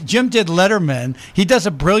 John, Jim did Letterman. He does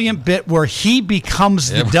a brilliant bit where he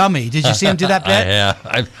becomes the dummy. Did you see him do that bit?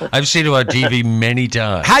 Yeah, I've seen it on TV many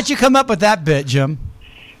times. How'd you come up with that bit, Jim?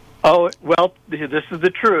 Oh, well, this is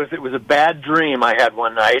the truth. It was a bad dream I had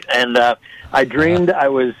one night, and I dreamed I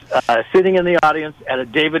was sitting in the audience at a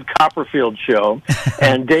David Copperfield show,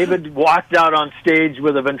 and David walked out on stage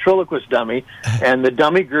with a ventriloquist dummy, and the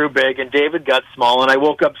dummy grew big, and David got small, and I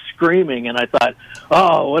woke up screaming, and I thought,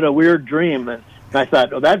 oh, what a weird dream. And I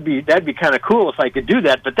thought, oh, that'd be kind of cool if I could do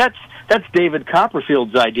that, but that's David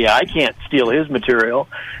Copperfield's idea. I can't steal his material.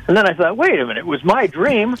 And then I thought, wait a minute, it was my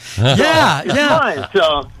dream. Yeah. Mine.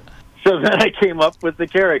 So then I came up with the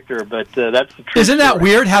character, but that's the truth. Isn't that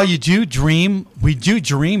weird how you do dream? We do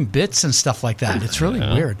dream bits and stuff like that. It's really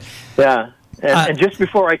weird. Yeah. And just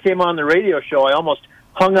before I came on the radio show, I almost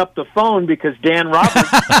hung up the phone because Dan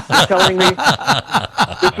Roberts was telling me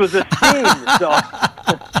this was a scene.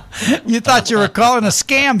 So you thought you were calling a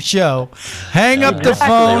scam show. Hang up the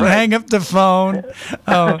phone. Right. Hang up the phone.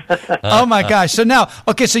 Oh my gosh. So now,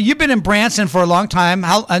 okay, so you've been in Branson for a long time.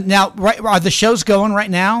 How now? Right, are the shows going right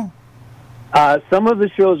now? Some of the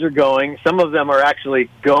shows are going. Some of them are actually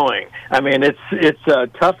going. I mean, it's a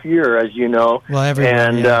tough year, as you know. Well, everywhere,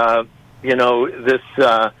 and you know, this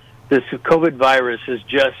COVID virus has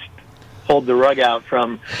just pulled the rug out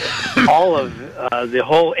from all of the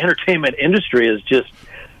whole entertainment industry. Is just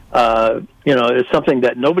you know, it's something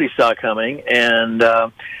that nobody saw coming, and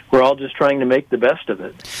we're all just trying to make the best of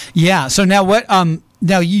it. Yeah. So now what?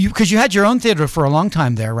 Now because you had your own theater for a long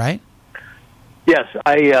time there, right? Yes,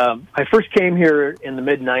 I first came here in the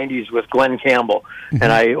mid-'90s with Glenn Campbell,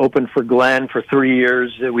 and I opened for Glenn for 3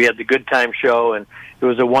 years. We had the Good Time Show, and it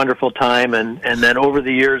was a wonderful time. And then over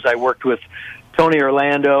the years, I worked with Tony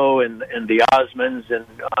Orlando and the Osmonds and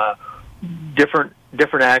different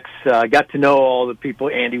acts. I got to know all the people,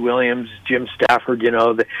 Andy Williams, Jim Stafford, you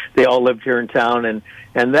know, they all lived here in town.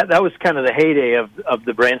 And that was kind of the heyday of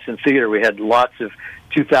the Branson Theater. We had lots of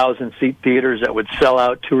 2,000-seat theaters that would sell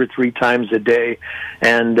out 2 or 3 times a day.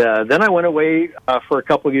 And then I went away for a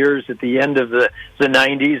couple of years at the end of the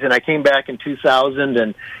 90s, and I came back in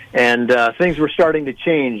 2000, and things were starting to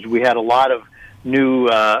change. We had a lot of new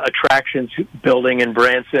attractions building in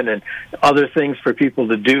Branson and other things for people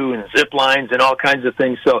to do and zip lines and all kinds of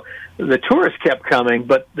things. So the tourists kept coming,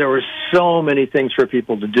 but there were so many things for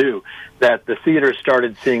people to do that the theater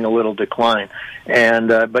started seeing a little decline. And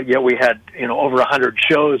but yet we had, you know, over 100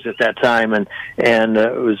 shows at that time, and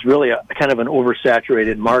it was really a kind of an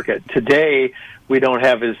oversaturated market. Today we don't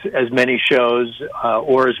have as many shows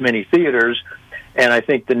or as many theaters, and I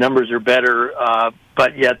think the numbers are better.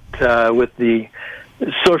 But yet with the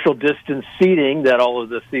social distance seating that all of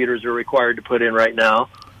the theaters are required to put in right now,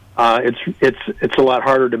 it's a lot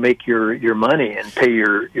harder to make your money and pay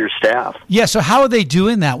your staff. Yeah. So how are they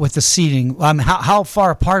doing that with the seating? How far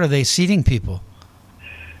apart are they seating people?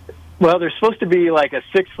 Well, there's supposed to be like a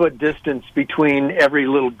 6-foot distance between every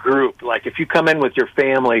little group. Like if you come in with your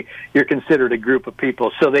family, you're considered a group of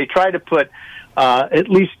people. So they try to put at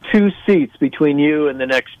least 2 seats between you and the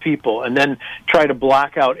next people, and then try to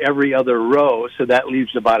block out every other row. So that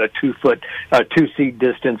leaves about a 2-seat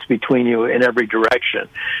distance between you in every direction.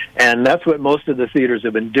 And that's what most of the theaters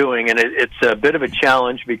have been doing. And it's a bit of a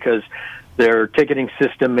challenge because their ticketing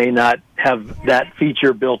system may not have that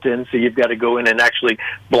feature built in, so you've got to go in and actually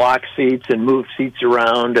block seats and move seats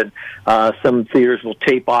around. And some theaters will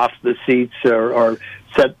tape off the seats or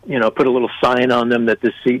set, you know, put a little sign on them that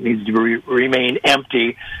this seat needs to remain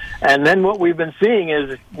empty. And then what we've been seeing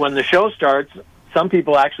is when the show starts, some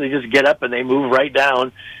people actually just get up and they move right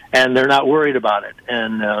down, and they're not worried about it.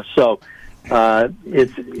 And so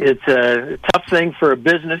it's a tough thing for a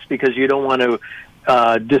business because you don't want to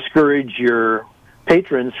discourage your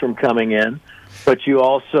patrons from coming in, but you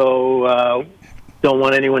also don't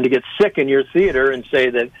want anyone to get sick in your theater and say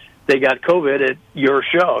that they got COVID at your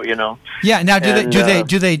show, you know. Yeah. Now,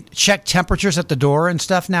 do they check temperatures at the door and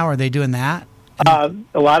stuff now? Are they doing that? A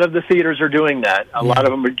lot of the theaters are doing that. A lot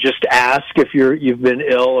of them just ask if you've been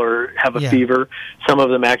ill or have a fever. Some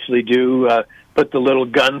of them actually do put the little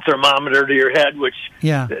gun thermometer to your head, which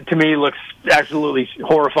to me looks absolutely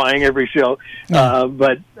horrifying every show.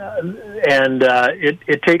 It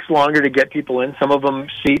takes longer to get people in. Some of them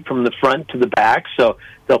seat from the front to the back, so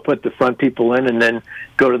they'll put the front people in and then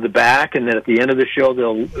go to the back, and then at the end of the show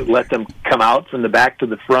they'll let them come out from the back to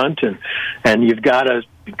the front, and you've got to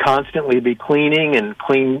constantly be cleaning and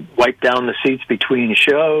wipe down the seats between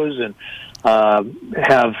shows, and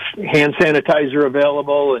have hand sanitizer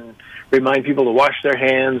available and remind people to wash their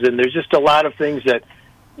hands. And there's just a lot of things that,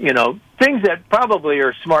 you know, things that probably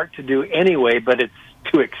are smart to do anyway, but it's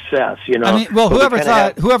to excess, you know. I mean, well,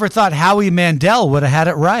 whoever thought Howie Mandel would have had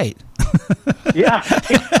it right? Yeah,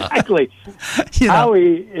 exactly.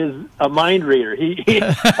 Howie is a mind reader. He's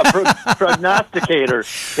a prognosticator.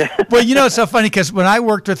 Well, you know, it's so funny because when I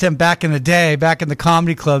worked with him back in the day, back in the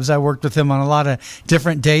comedy clubs, I worked with him on a lot of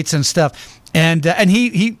different dates and stuff. And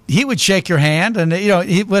he would shake your hand, and you know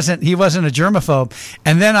he wasn't a germaphobe.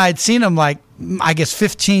 And then I'd seen him like I guess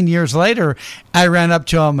 15 years later. I ran up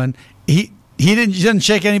to him and he didn't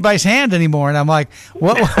shake anybody's hand anymore, and I'm like,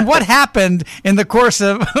 what happened in the course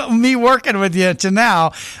of me working with you to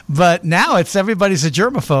now? But now it's everybody's a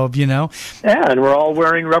germaphobe, you know. Yeah, and we're all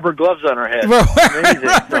wearing rubber gloves on our head. We're wearing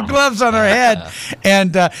rubber gloves on our head,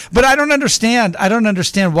 and but I don't understand.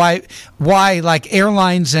 why like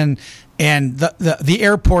airlines and the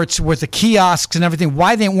airports with the kiosks and everything,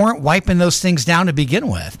 why they weren't wiping those things down to begin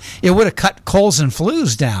with. It would have cut colds and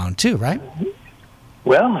flus down too, right?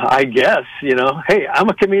 Well, I guess, you know, hey, I'm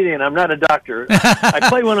a comedian. I'm not a doctor. I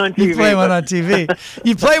play one on TV. You play one on TV.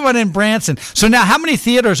 You play one in Branson. So now how many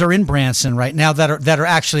theaters are in Branson right now that are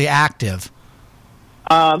actually active?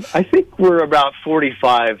 I think we're about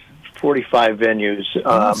 45 venues.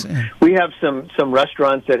 We have some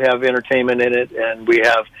restaurants that have entertainment in it, and we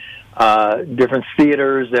have different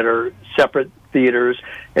theaters that are separate theaters.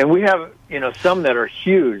 And we have, you know, some that are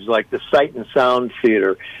huge, like the Sight and Sound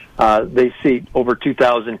Theater. They seat over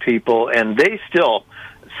 2,000 people, and they still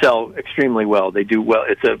sell extremely well. They do well.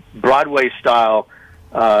 It's a Broadway-style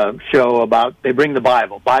show they bring the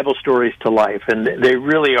Bible stories to life, and they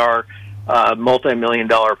really are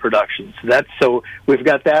multi-million-dollar productions. So we've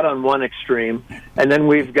got that on one extreme, and then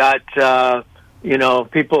we've got, you know,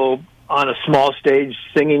 people on a small stage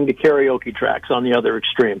singing the karaoke tracks on the other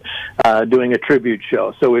extreme, doing a tribute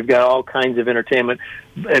show. So we've got all kinds of entertainment.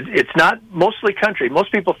 It's not mostly country.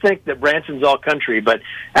 Most people think that Branson's all country, but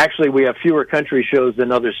actually we have fewer country shows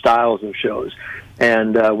than other styles of shows.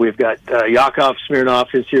 And we've got Yakov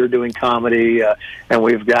Smirnoff is here doing comedy, and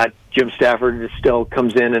we've got Jim Stafford that still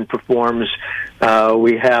comes in and performs.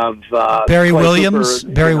 We have Barry Williams.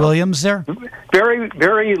 Barry Williams there.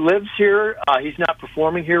 Barry lives here. He's not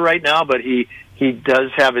performing here right now, but he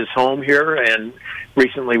does have his home here and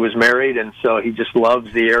recently was married, and so he just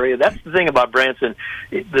loves the area. That's the thing about Branson.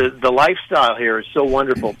 The lifestyle here is so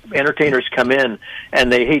wonderful. Entertainers come in and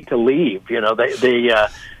they hate to leave. You know, they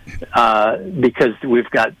because we've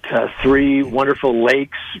got 3 wonderful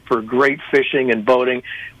lakes for great fishing and boating.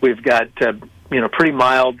 We've got you know, pretty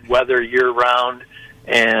mild weather year round,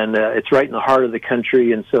 and it's right in the heart of the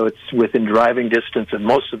country, and so it's within driving distance of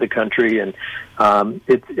most of the country, and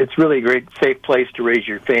it's really a great, safe place to raise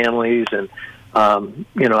your families. And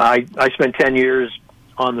you know, I spent 10 years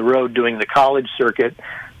on the road doing the college circuit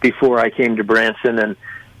before I came to Branson, and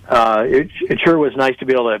it sure was nice to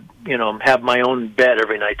be able to, you know, have my own bed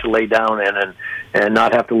every night to lay down in and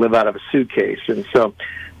not have to live out of a suitcase. And so,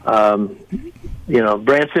 you know,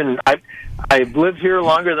 Branson, I've lived here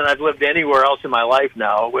longer than I've lived anywhere else in my life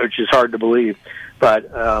now, which is hard to believe.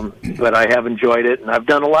 But I have enjoyed it, and I've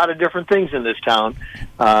done a lot of different things in this town,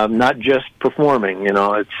 not just performing. You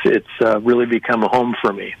know, it's really become a home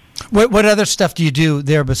for me. What other stuff do you do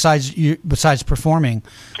there besides performing?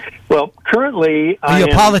 Well, currently, are you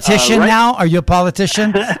a politician now? Are you a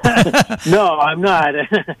politician? No, I'm not.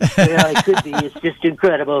 Yeah, I could be. It's just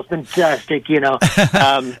incredible, fantastic. You know,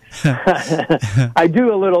 I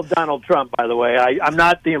do a little Donald Trump, by the way. I'm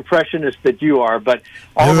not the impressionist that you are, but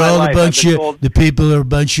all my life I've been told, the people are a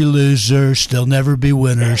bunch of losers. They'll never be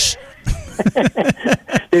winners.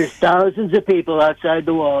 There's thousands of people outside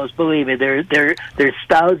the walls. Believe me, there's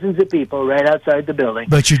thousands of people right outside the building.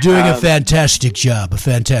 But you're doing a fantastic job.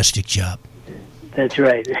 That's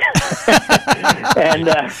right. And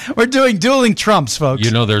we're doing dueling Trumps, folks.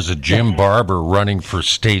 You know, there's a Jim Barber running for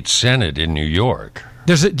state senate in New York.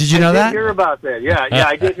 Did you know that? I did hear about that. Yeah,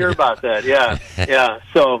 I did hear about that. Yeah.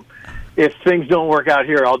 So if things don't work out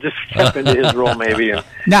here, I'll just step into his role maybe.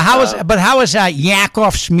 Now, how is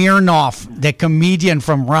Yakov Smirnoff, the comedian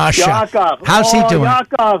from Russia? Yakov. How's he doing?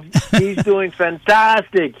 Yakov, he's doing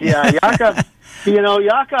fantastic. Yeah, Yakov. You know,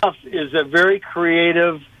 Yakov is a very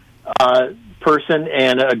creative person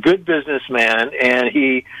and a good businessman, and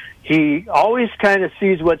he always kind of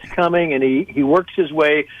sees what's coming, and he works his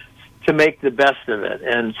way to make the best of it.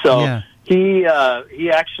 And so. Yeah. He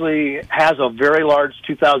actually has a very large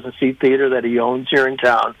 2,000-seat theater that he owns here in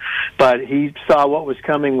town, but he saw what was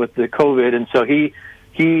coming with the COVID, and so he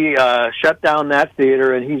shut down that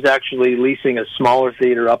theater, and he's actually leasing a smaller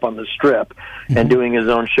theater up on the Strip and doing his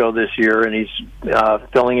own show this year, and he's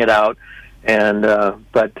filling it out.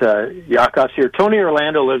 But Yakov's here. Tony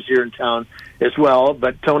Orlando lives here in town as well,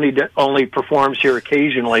 but Tony only performs here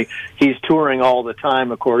occasionally. He's touring all the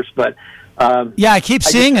time, of course, but I keep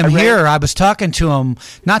seeing him here. I was talking to him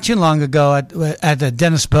not too long ago at the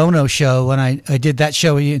Dennis Bono show when I did that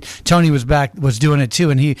show. Tony was doing it too,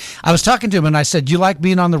 and I was talking to him and I said, "You like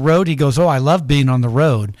being on the road?" He goes, "Oh, I love being on the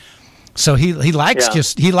road." So he likes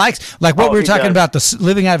like what we were talking about, the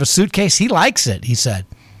living out of a suitcase. He likes it. He said.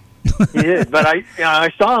 He did, but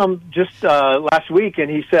I saw him just last week,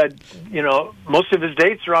 and he said, most of his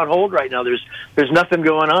dates are on hold right now. There's nothing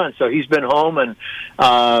going on, so he's been home, and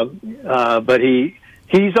but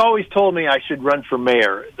he's always told me I should run for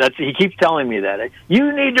mayor. He keeps telling me that.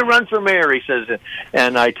 You need to run for mayor, he says,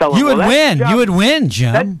 and I tell him you would win. You would win,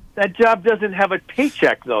 Jim. That job doesn't have a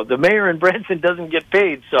paycheck, though. The mayor in Branson doesn't get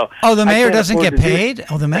paid. So the mayor doesn't get paid?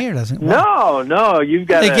 Oh, the mayor doesn't. No, you've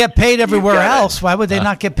got. They get paid everywhere else. Why would they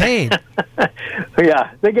not get paid?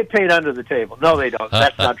 Yeah, they get paid under the table. No, they don't.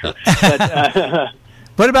 That's not true. But,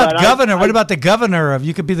 what about governor? What about the governor of?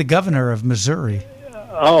 You could be the governor of Missouri.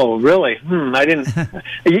 Oh, really? I didn't.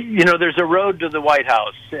 There's a road to the White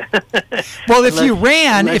House. Well, if you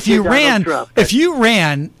ran,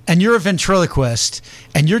 and you're a ventriloquist,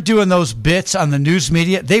 and you're doing those bits on the news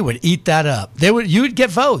media, they would eat that up. You would get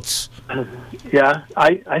votes. Yeah,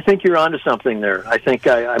 I think you're onto something there. I think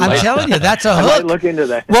I'm telling you, that's a hook. I might look into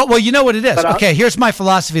that. Well, you know what it is. Okay, here's my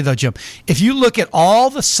philosophy, though, Jim. If you look at all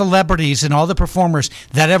the celebrities and all the performers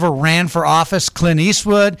that ever ran for office, Clint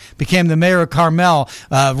Eastwood became the mayor of Carmel,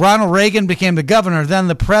 Ronald Reagan became the governor, then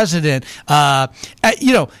the president.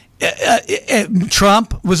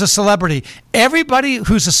 Trump was a celebrity. Everybody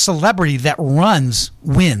who's a celebrity that runs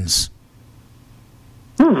wins.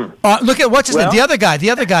 Look at what's his name? The other guy,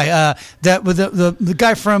 the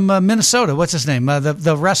guy from Minnesota. What's his name?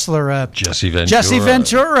 The wrestler Jesse Ventura. Jesse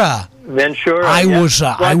Ventura.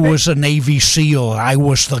 I was a Navy SEAL. I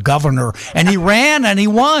was the governor, and he ran and he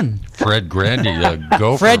won. Fred Grandy,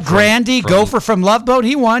 gopher. Fred Grandy, gopher from Love Boat.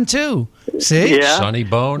 He won too. See, Sonny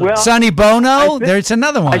Bono. Well, Sonny Bono. There's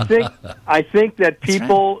another one. I think that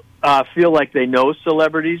people feel like they know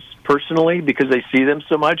celebrities personally because they see them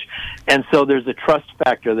so much, and so there's a trust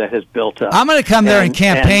factor that has built up. I'm going to come there and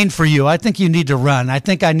campaign for you. I think you need to run. I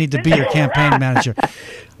think I need to be your campaign manager.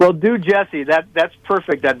 Well, do Jesse. That's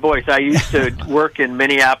perfect, that voice. I used to work in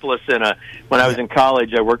Minneapolis when I was in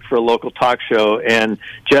college. I worked for a local talk show, and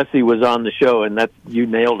Jesse was on the show, and you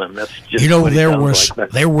nailed him. That's just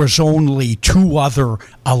there was only two other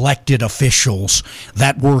elected officials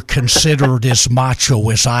that were considered as macho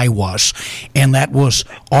as I was, and that was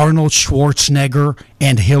Arnold Schwarzenegger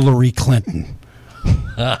and Hillary Clinton.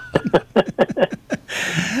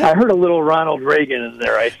 I heard a little Ronald Reagan in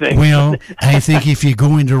there, I think. Well, I think if you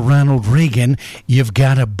go into Ronald Reagan, you've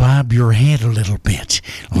got to bob your head a little bit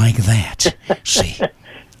like that. See?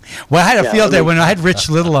 Well, I had a field day when I had Rich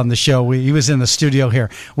Little on the show. He was in the studio here.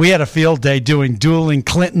 We had a field day doing dueling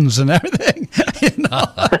Clintons and everything.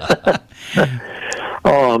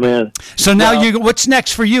 Oh man! So now what's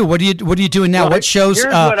next for you? What are you doing now? What shows?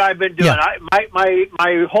 Here's what I've been doing. Yeah.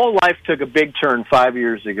 My whole life took a big turn 5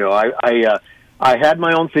 years ago. I had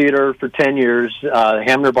my own theater for 10 years,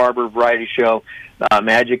 Hamner Barber variety show,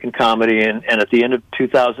 magic and comedy, and at the end of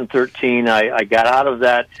 2013, I got out of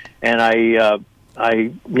that, and I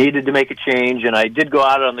needed to make a change, and I did go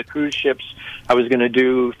out on the cruise ships. I was going to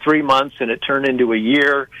do 3 months, and it turned into a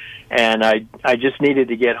year, and I just needed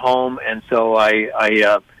to get home, and so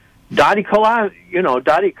Dottie Collada,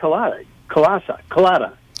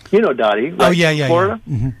 Dottie. Oh, yeah. Florida?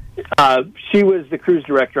 Yeah. Mm-hmm. She was the cruise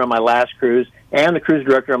director on my last cruise and the cruise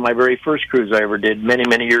director on my very first cruise I ever did many,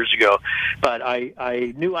 many years ago. But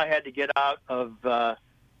I knew I had to get out of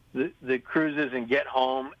the cruises and get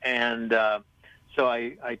home, and so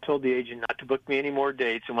I told the agent not to book me any more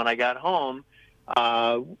dates. And when I got home,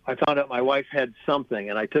 I found out my wife had something,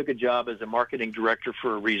 and I took a job as a marketing director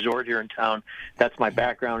for a resort here in town. That's my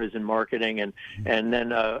background, is in marketing. And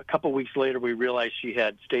then a couple weeks later, we realized she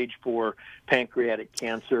had stage 4 pancreatic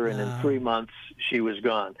cancer, and in 3 months, she was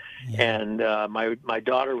gone. Yeah. And my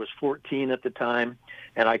daughter was 14 at the time,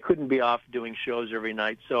 and I couldn't be off doing shows every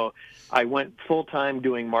night. So I went full-time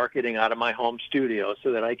doing marketing out of my home studio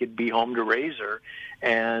so that I could be home to raise her.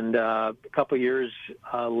 And a couple of years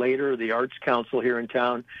later, the Arts Council here in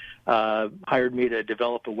town hired me to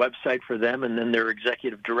develop a website for them, and then their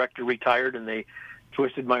executive director retired, and they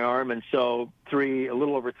twisted my arm. And so a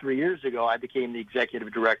little over 3 years ago, I became the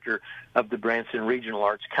executive director of the Branson Regional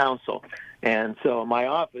Arts Council. And so my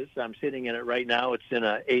office, I'm sitting in it right now. It's in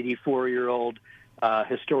a 84-year-old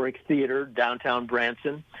historic theater, downtown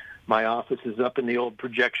Branson. My office is up in the old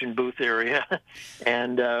projection booth area,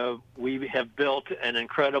 and we have built an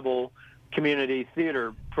incredible community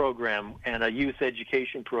theater program and a youth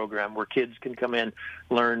education program where kids can come in,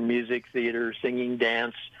 learn music, theater, singing,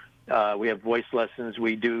 dance. We have voice lessons.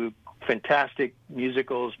 We do fantastic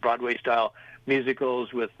musicals, Broadway-style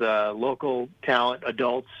musicals with local talent,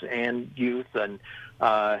 adults and youth. And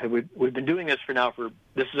we've been doing this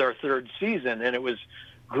this is our third season, and it was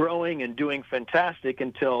growing and doing fantastic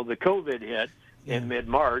until the COVID hit in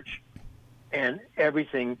mid-March, and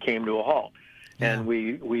everything came to a halt. And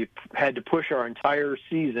we had to push our entire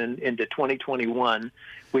season into 2021.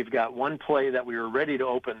 We've got one play that we were ready to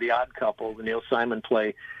open, The Odd Couple, the Neil Simon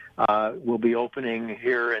play, will be opening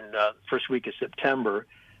here in the first week of September.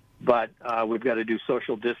 But we've got to do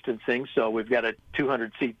social distancing, so we've got a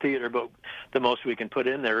 200-seat theater, but the most we can put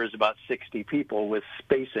in there is about 60 people with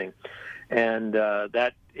spacing. And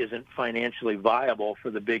that isn't financially viable for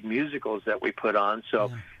the big musicals that we put on.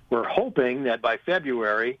 So we're hoping that by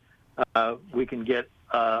February, we can get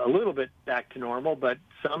a little bit back to normal, but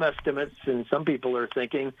some estimates and some people are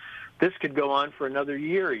thinking this could go on for another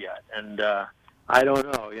year yet. And I don't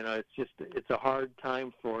know. It's a hard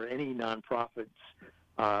time for any nonprofits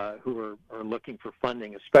who are looking for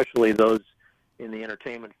funding, especially those in the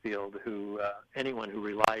entertainment field, anyone who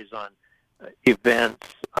relies on events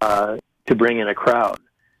to bring in a crowd.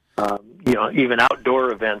 Even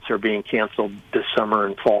outdoor events are being canceled this summer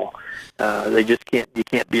and fall. You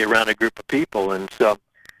can't be around a group of people. And so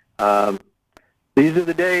these are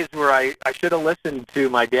the days where I should have listened to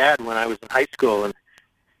my dad when I was in high school and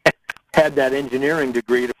had that engineering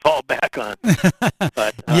degree to fall back on.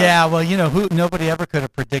 But, nobody ever could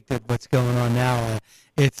have predicted what's going on now.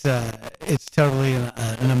 It's totally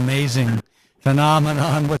an amazing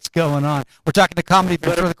phenomenon what's going on. We're talking to comedy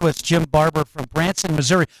ventriloquist Jim Barber from Branson,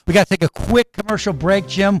 Missouri. We got to take a quick commercial break,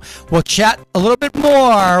 Jim. We'll chat a little bit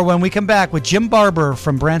more when we come back with Jim Barber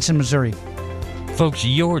from Branson, Missouri. Folks,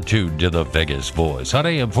 you're tuned to the Vegas Voice on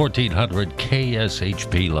AM 1400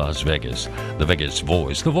 KSHP Las Vegas. The Vegas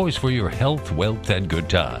Voice, the voice for your health, wealth, and good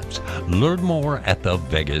times. Learn more at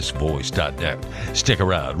thevegasvoice.net. Stick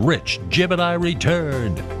around. Rich, Jim, and I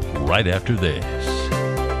return right after this.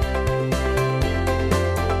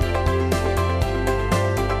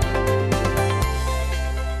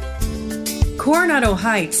 Coronado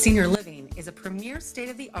Heights Senior Living is a premier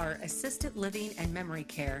state-of-the-art assisted living and memory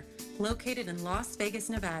care located in Las Vegas,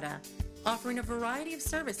 Nevada, offering a variety of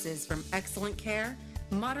services from excellent care,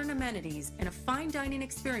 modern amenities, and a fine dining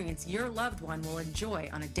experience your loved one will enjoy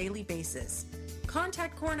on a daily basis.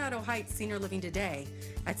 Contact Coronado Heights Senior Living today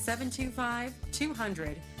at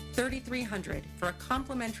 725-200-3300 for a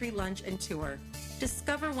complimentary lunch and tour.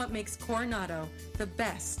 Discover what makes Coronado the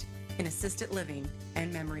best in assisted living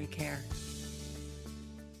and memory care.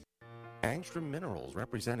 Angstrom Minerals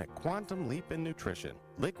represent a quantum leap in nutrition.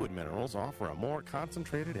 Liquid minerals offer a more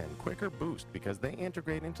concentrated and quicker boost because they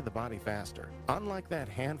integrate into the body faster. Unlike that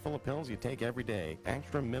handful of pills you take every day,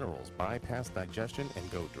 Angstrom Minerals bypass digestion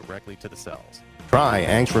and go directly to the cells. Try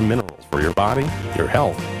Angstrom Minerals for your body, your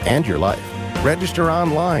health, and your life. Register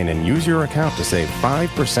online and use your account to save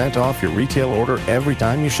 5% off your retail order every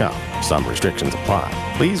time you shop. Some restrictions apply.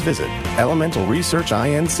 Please visit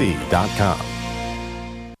elementalresearchinc.com.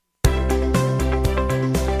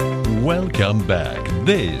 Welcome back.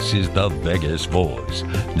 This is the Vegas Voice.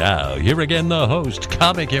 Now, here again the host,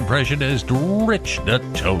 comic impressionist Rich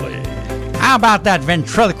Natoli. How about that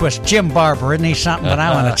ventriloquist Jim Barber? Isn't he something that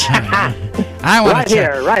I want to tell you?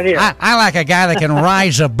 Right here. I like a guy that can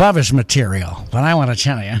rise above his material, but I want to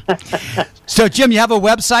tell you. So, Jim, you have a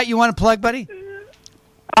website you want to plug, buddy?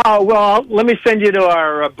 Well, let me send you to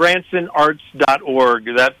our bransonarts.org.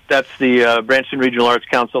 That's the Branson Regional Arts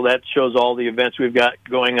Council. That shows all the events we've got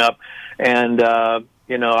going up. And, I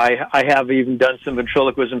have even done some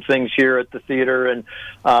ventriloquism things here at the theater. And,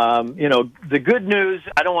 the good news,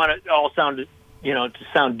 I don't want it all to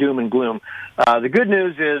sound doom and gloom. The good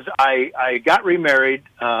news is I got remarried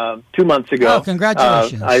 2 months ago. Oh,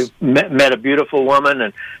 congratulations. I met a beautiful woman,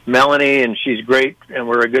 and Melanie, and she's great, and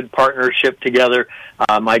we're a good partnership together.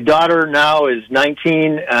 My daughter now is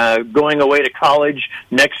 19, going away to college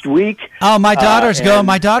next week. Oh, my daughter's going.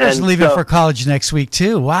 My daughter's leaving for college next week,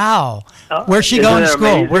 too. Wow. Where's she going to school?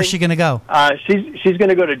 Amazing? Where's she going to go? She's going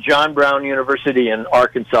to go to John Brown University in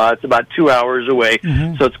Arkansas. It's about 2 hours away,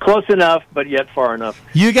 so it's close enough, but yet far enough.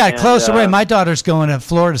 You got close away. My daughter's going to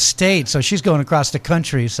Florida State, so she's going across the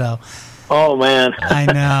country. So. Oh, man. I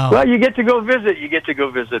know. Well, you get to go visit. You get to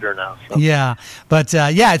go visit her now. So. Yeah. But,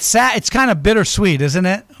 it's sad. It's kind of bittersweet, isn't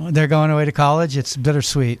it? They're going away to college. It's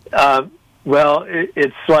bittersweet. Well,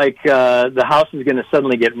 it's like the house is going to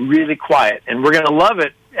suddenly get really quiet, and we're going to love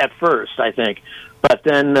it at first, I think. But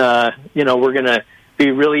then, we're going to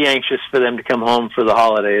be really anxious for them to come home for the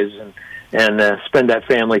holidays and spend that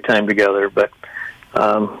family time together. But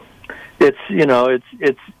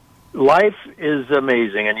it's life is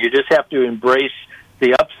amazing, and you just have to embrace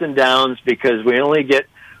the ups and downs, because we only get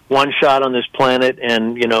one shot on this planet,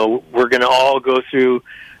 and we're going to all go through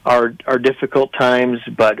our difficult times.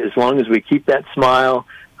 But as long as we keep that smile,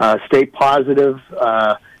 stay positive,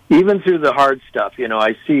 even through the hard stuff.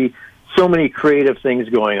 I see so many creative things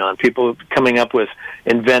going on. People coming up with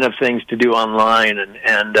inventive things to do online,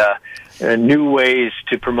 and new ways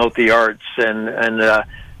to promote the arts. And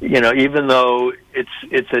even though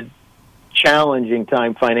it's a challenging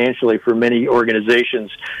time financially for many organizations,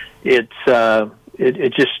 it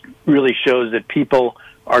just really shows that people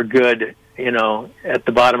are good, at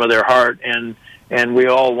the bottom of their heart, and we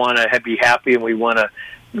all want to be happy, and we want to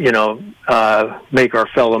make our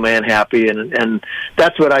fellow man happy, and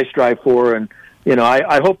that's what I strive for. And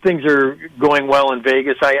I hope things are going well in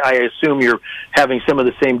Vegas. I assume you're having some of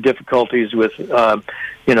the same difficulties with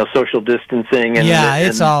social distancing and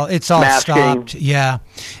it's all masking. stopped. Yeah,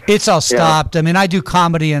 it's all stopped. I mean, I do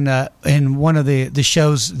comedy in one of the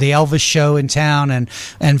shows, the Elvis show in town,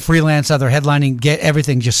 and freelance other headlining.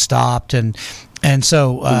 Everything just stopped, and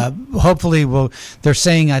so hopefully they're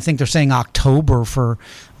saying October for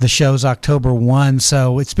the show's October 1,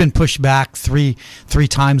 so it's been pushed back three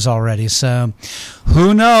times already. So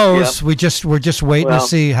who knows? Yep. We're just waiting to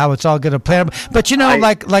see how it's all going to play out. But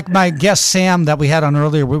like my guest Sam that we had on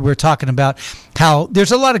earlier, we were talking about how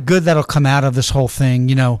there's a lot of good that'll come out of this whole thing,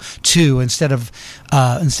 too, instead of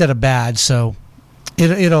bad. So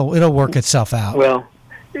it'll work itself out. Well,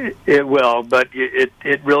 it will, but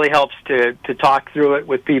it really helps to talk through it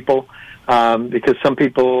with people, because some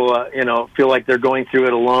people, feel like they're going through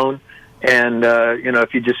it alone. And,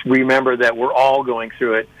 if you just remember that we're all going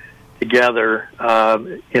through it together,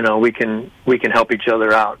 we can help each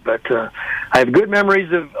other out. But I have good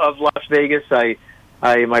memories of Las Vegas. One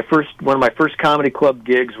of my first comedy club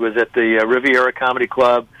gigs was at the Riviera Comedy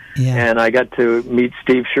Club, and I got to meet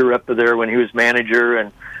Steve Sharep there when he was manager,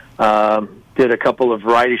 and did a couple of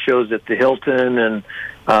variety shows at the Hilton and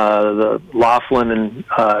the Laughlin and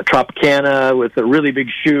Tropicana with a Really Big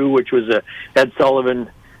Shoe, which was a Ed Sullivan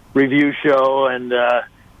review show, and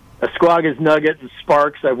Squawga's Nugget and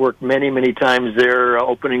Sparks. I've worked many, many times there,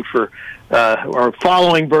 opening for or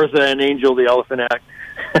following Bertha and Angel the Elephant Act.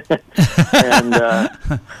 And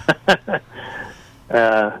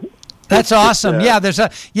that's awesome.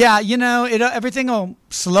 Everything will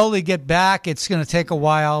slowly get back. It's going to take a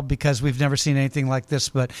while because we've never seen anything like this,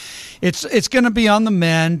 but it's going to be on the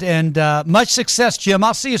mend. And much success, Jim.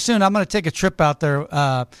 I'll see you soon. I'm going to take a trip out there,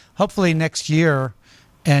 hopefully next year,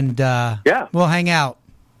 and we'll hang out.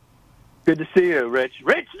 Good to see you, Rich.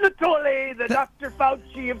 Rich Natoli, the Dr.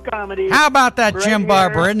 Fauci of comedy. How about that, Jim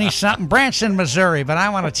Barber? Isn't he something? Branson, Missouri, but I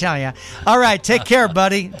want to tell you. All right, take care,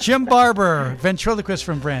 buddy. Jim Barber, ventriloquist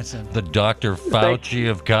from Branson. The Dr.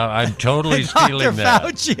 Fauci of comedy. I'm totally stealing that.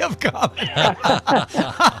 Dr. Fauci of comedy.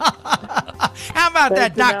 How about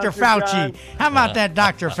that, Dr. Fauci? How about that,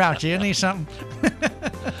 Dr. Fauci? Isn't he something?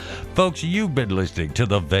 Folks, you've been listening to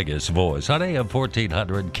The Vegas Voice on AM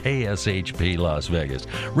 1400 KSHP Las Vegas.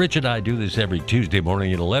 Rich and I do this every Tuesday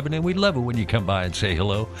morning at 11, and we love it when you come by and say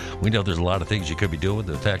hello. We know there's a lot of things you could be doing.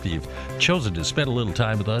 The fact that you've chosen to spend a little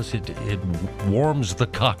time with us, it warms the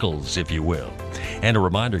cockles, if you will. And a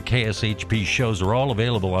reminder, KSHP shows are all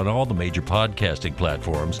available on all the major podcasting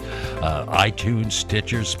platforms, iTunes,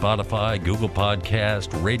 Stitcher, Spotify, Google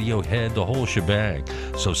Podcast, Radiohead, the whole shebang.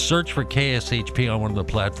 So search for KSHP on one of the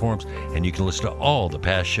platforms, and you can listen to all the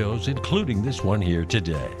past shows, including this one here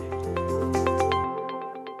today.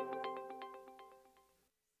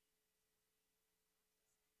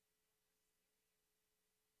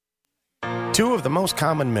 Two of the most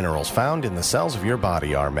common minerals found in the cells of your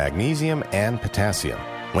body are magnesium and potassium.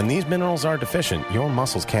 When these minerals are deficient, your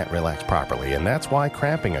muscles can't relax properly, and that's why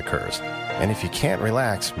cramping occurs. And if you can't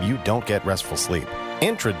relax, you don't get restful sleep.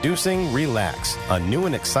 Introducing Relax, a new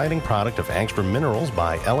and exciting product of Angstrom Minerals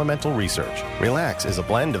by Elemental Research. Relax is a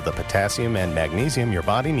blend of the potassium and magnesium your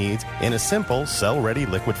body needs in a simple, cell-ready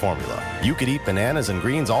liquid formula. You could eat bananas and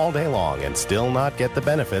greens all day long and still not get the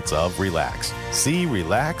benefits of Relax. See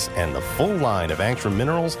Relax and the full line of Angstrom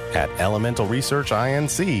Minerals at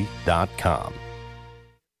elementalresearchinc.com.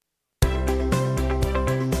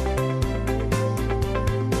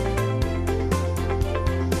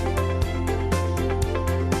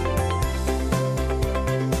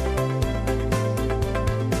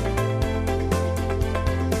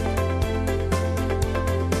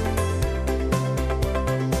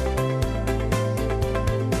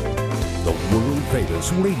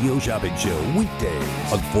 world-famous radio shopping show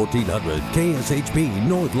weekdays on 1400 KSHP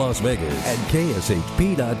North Las Vegas and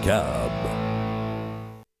KSHP.com.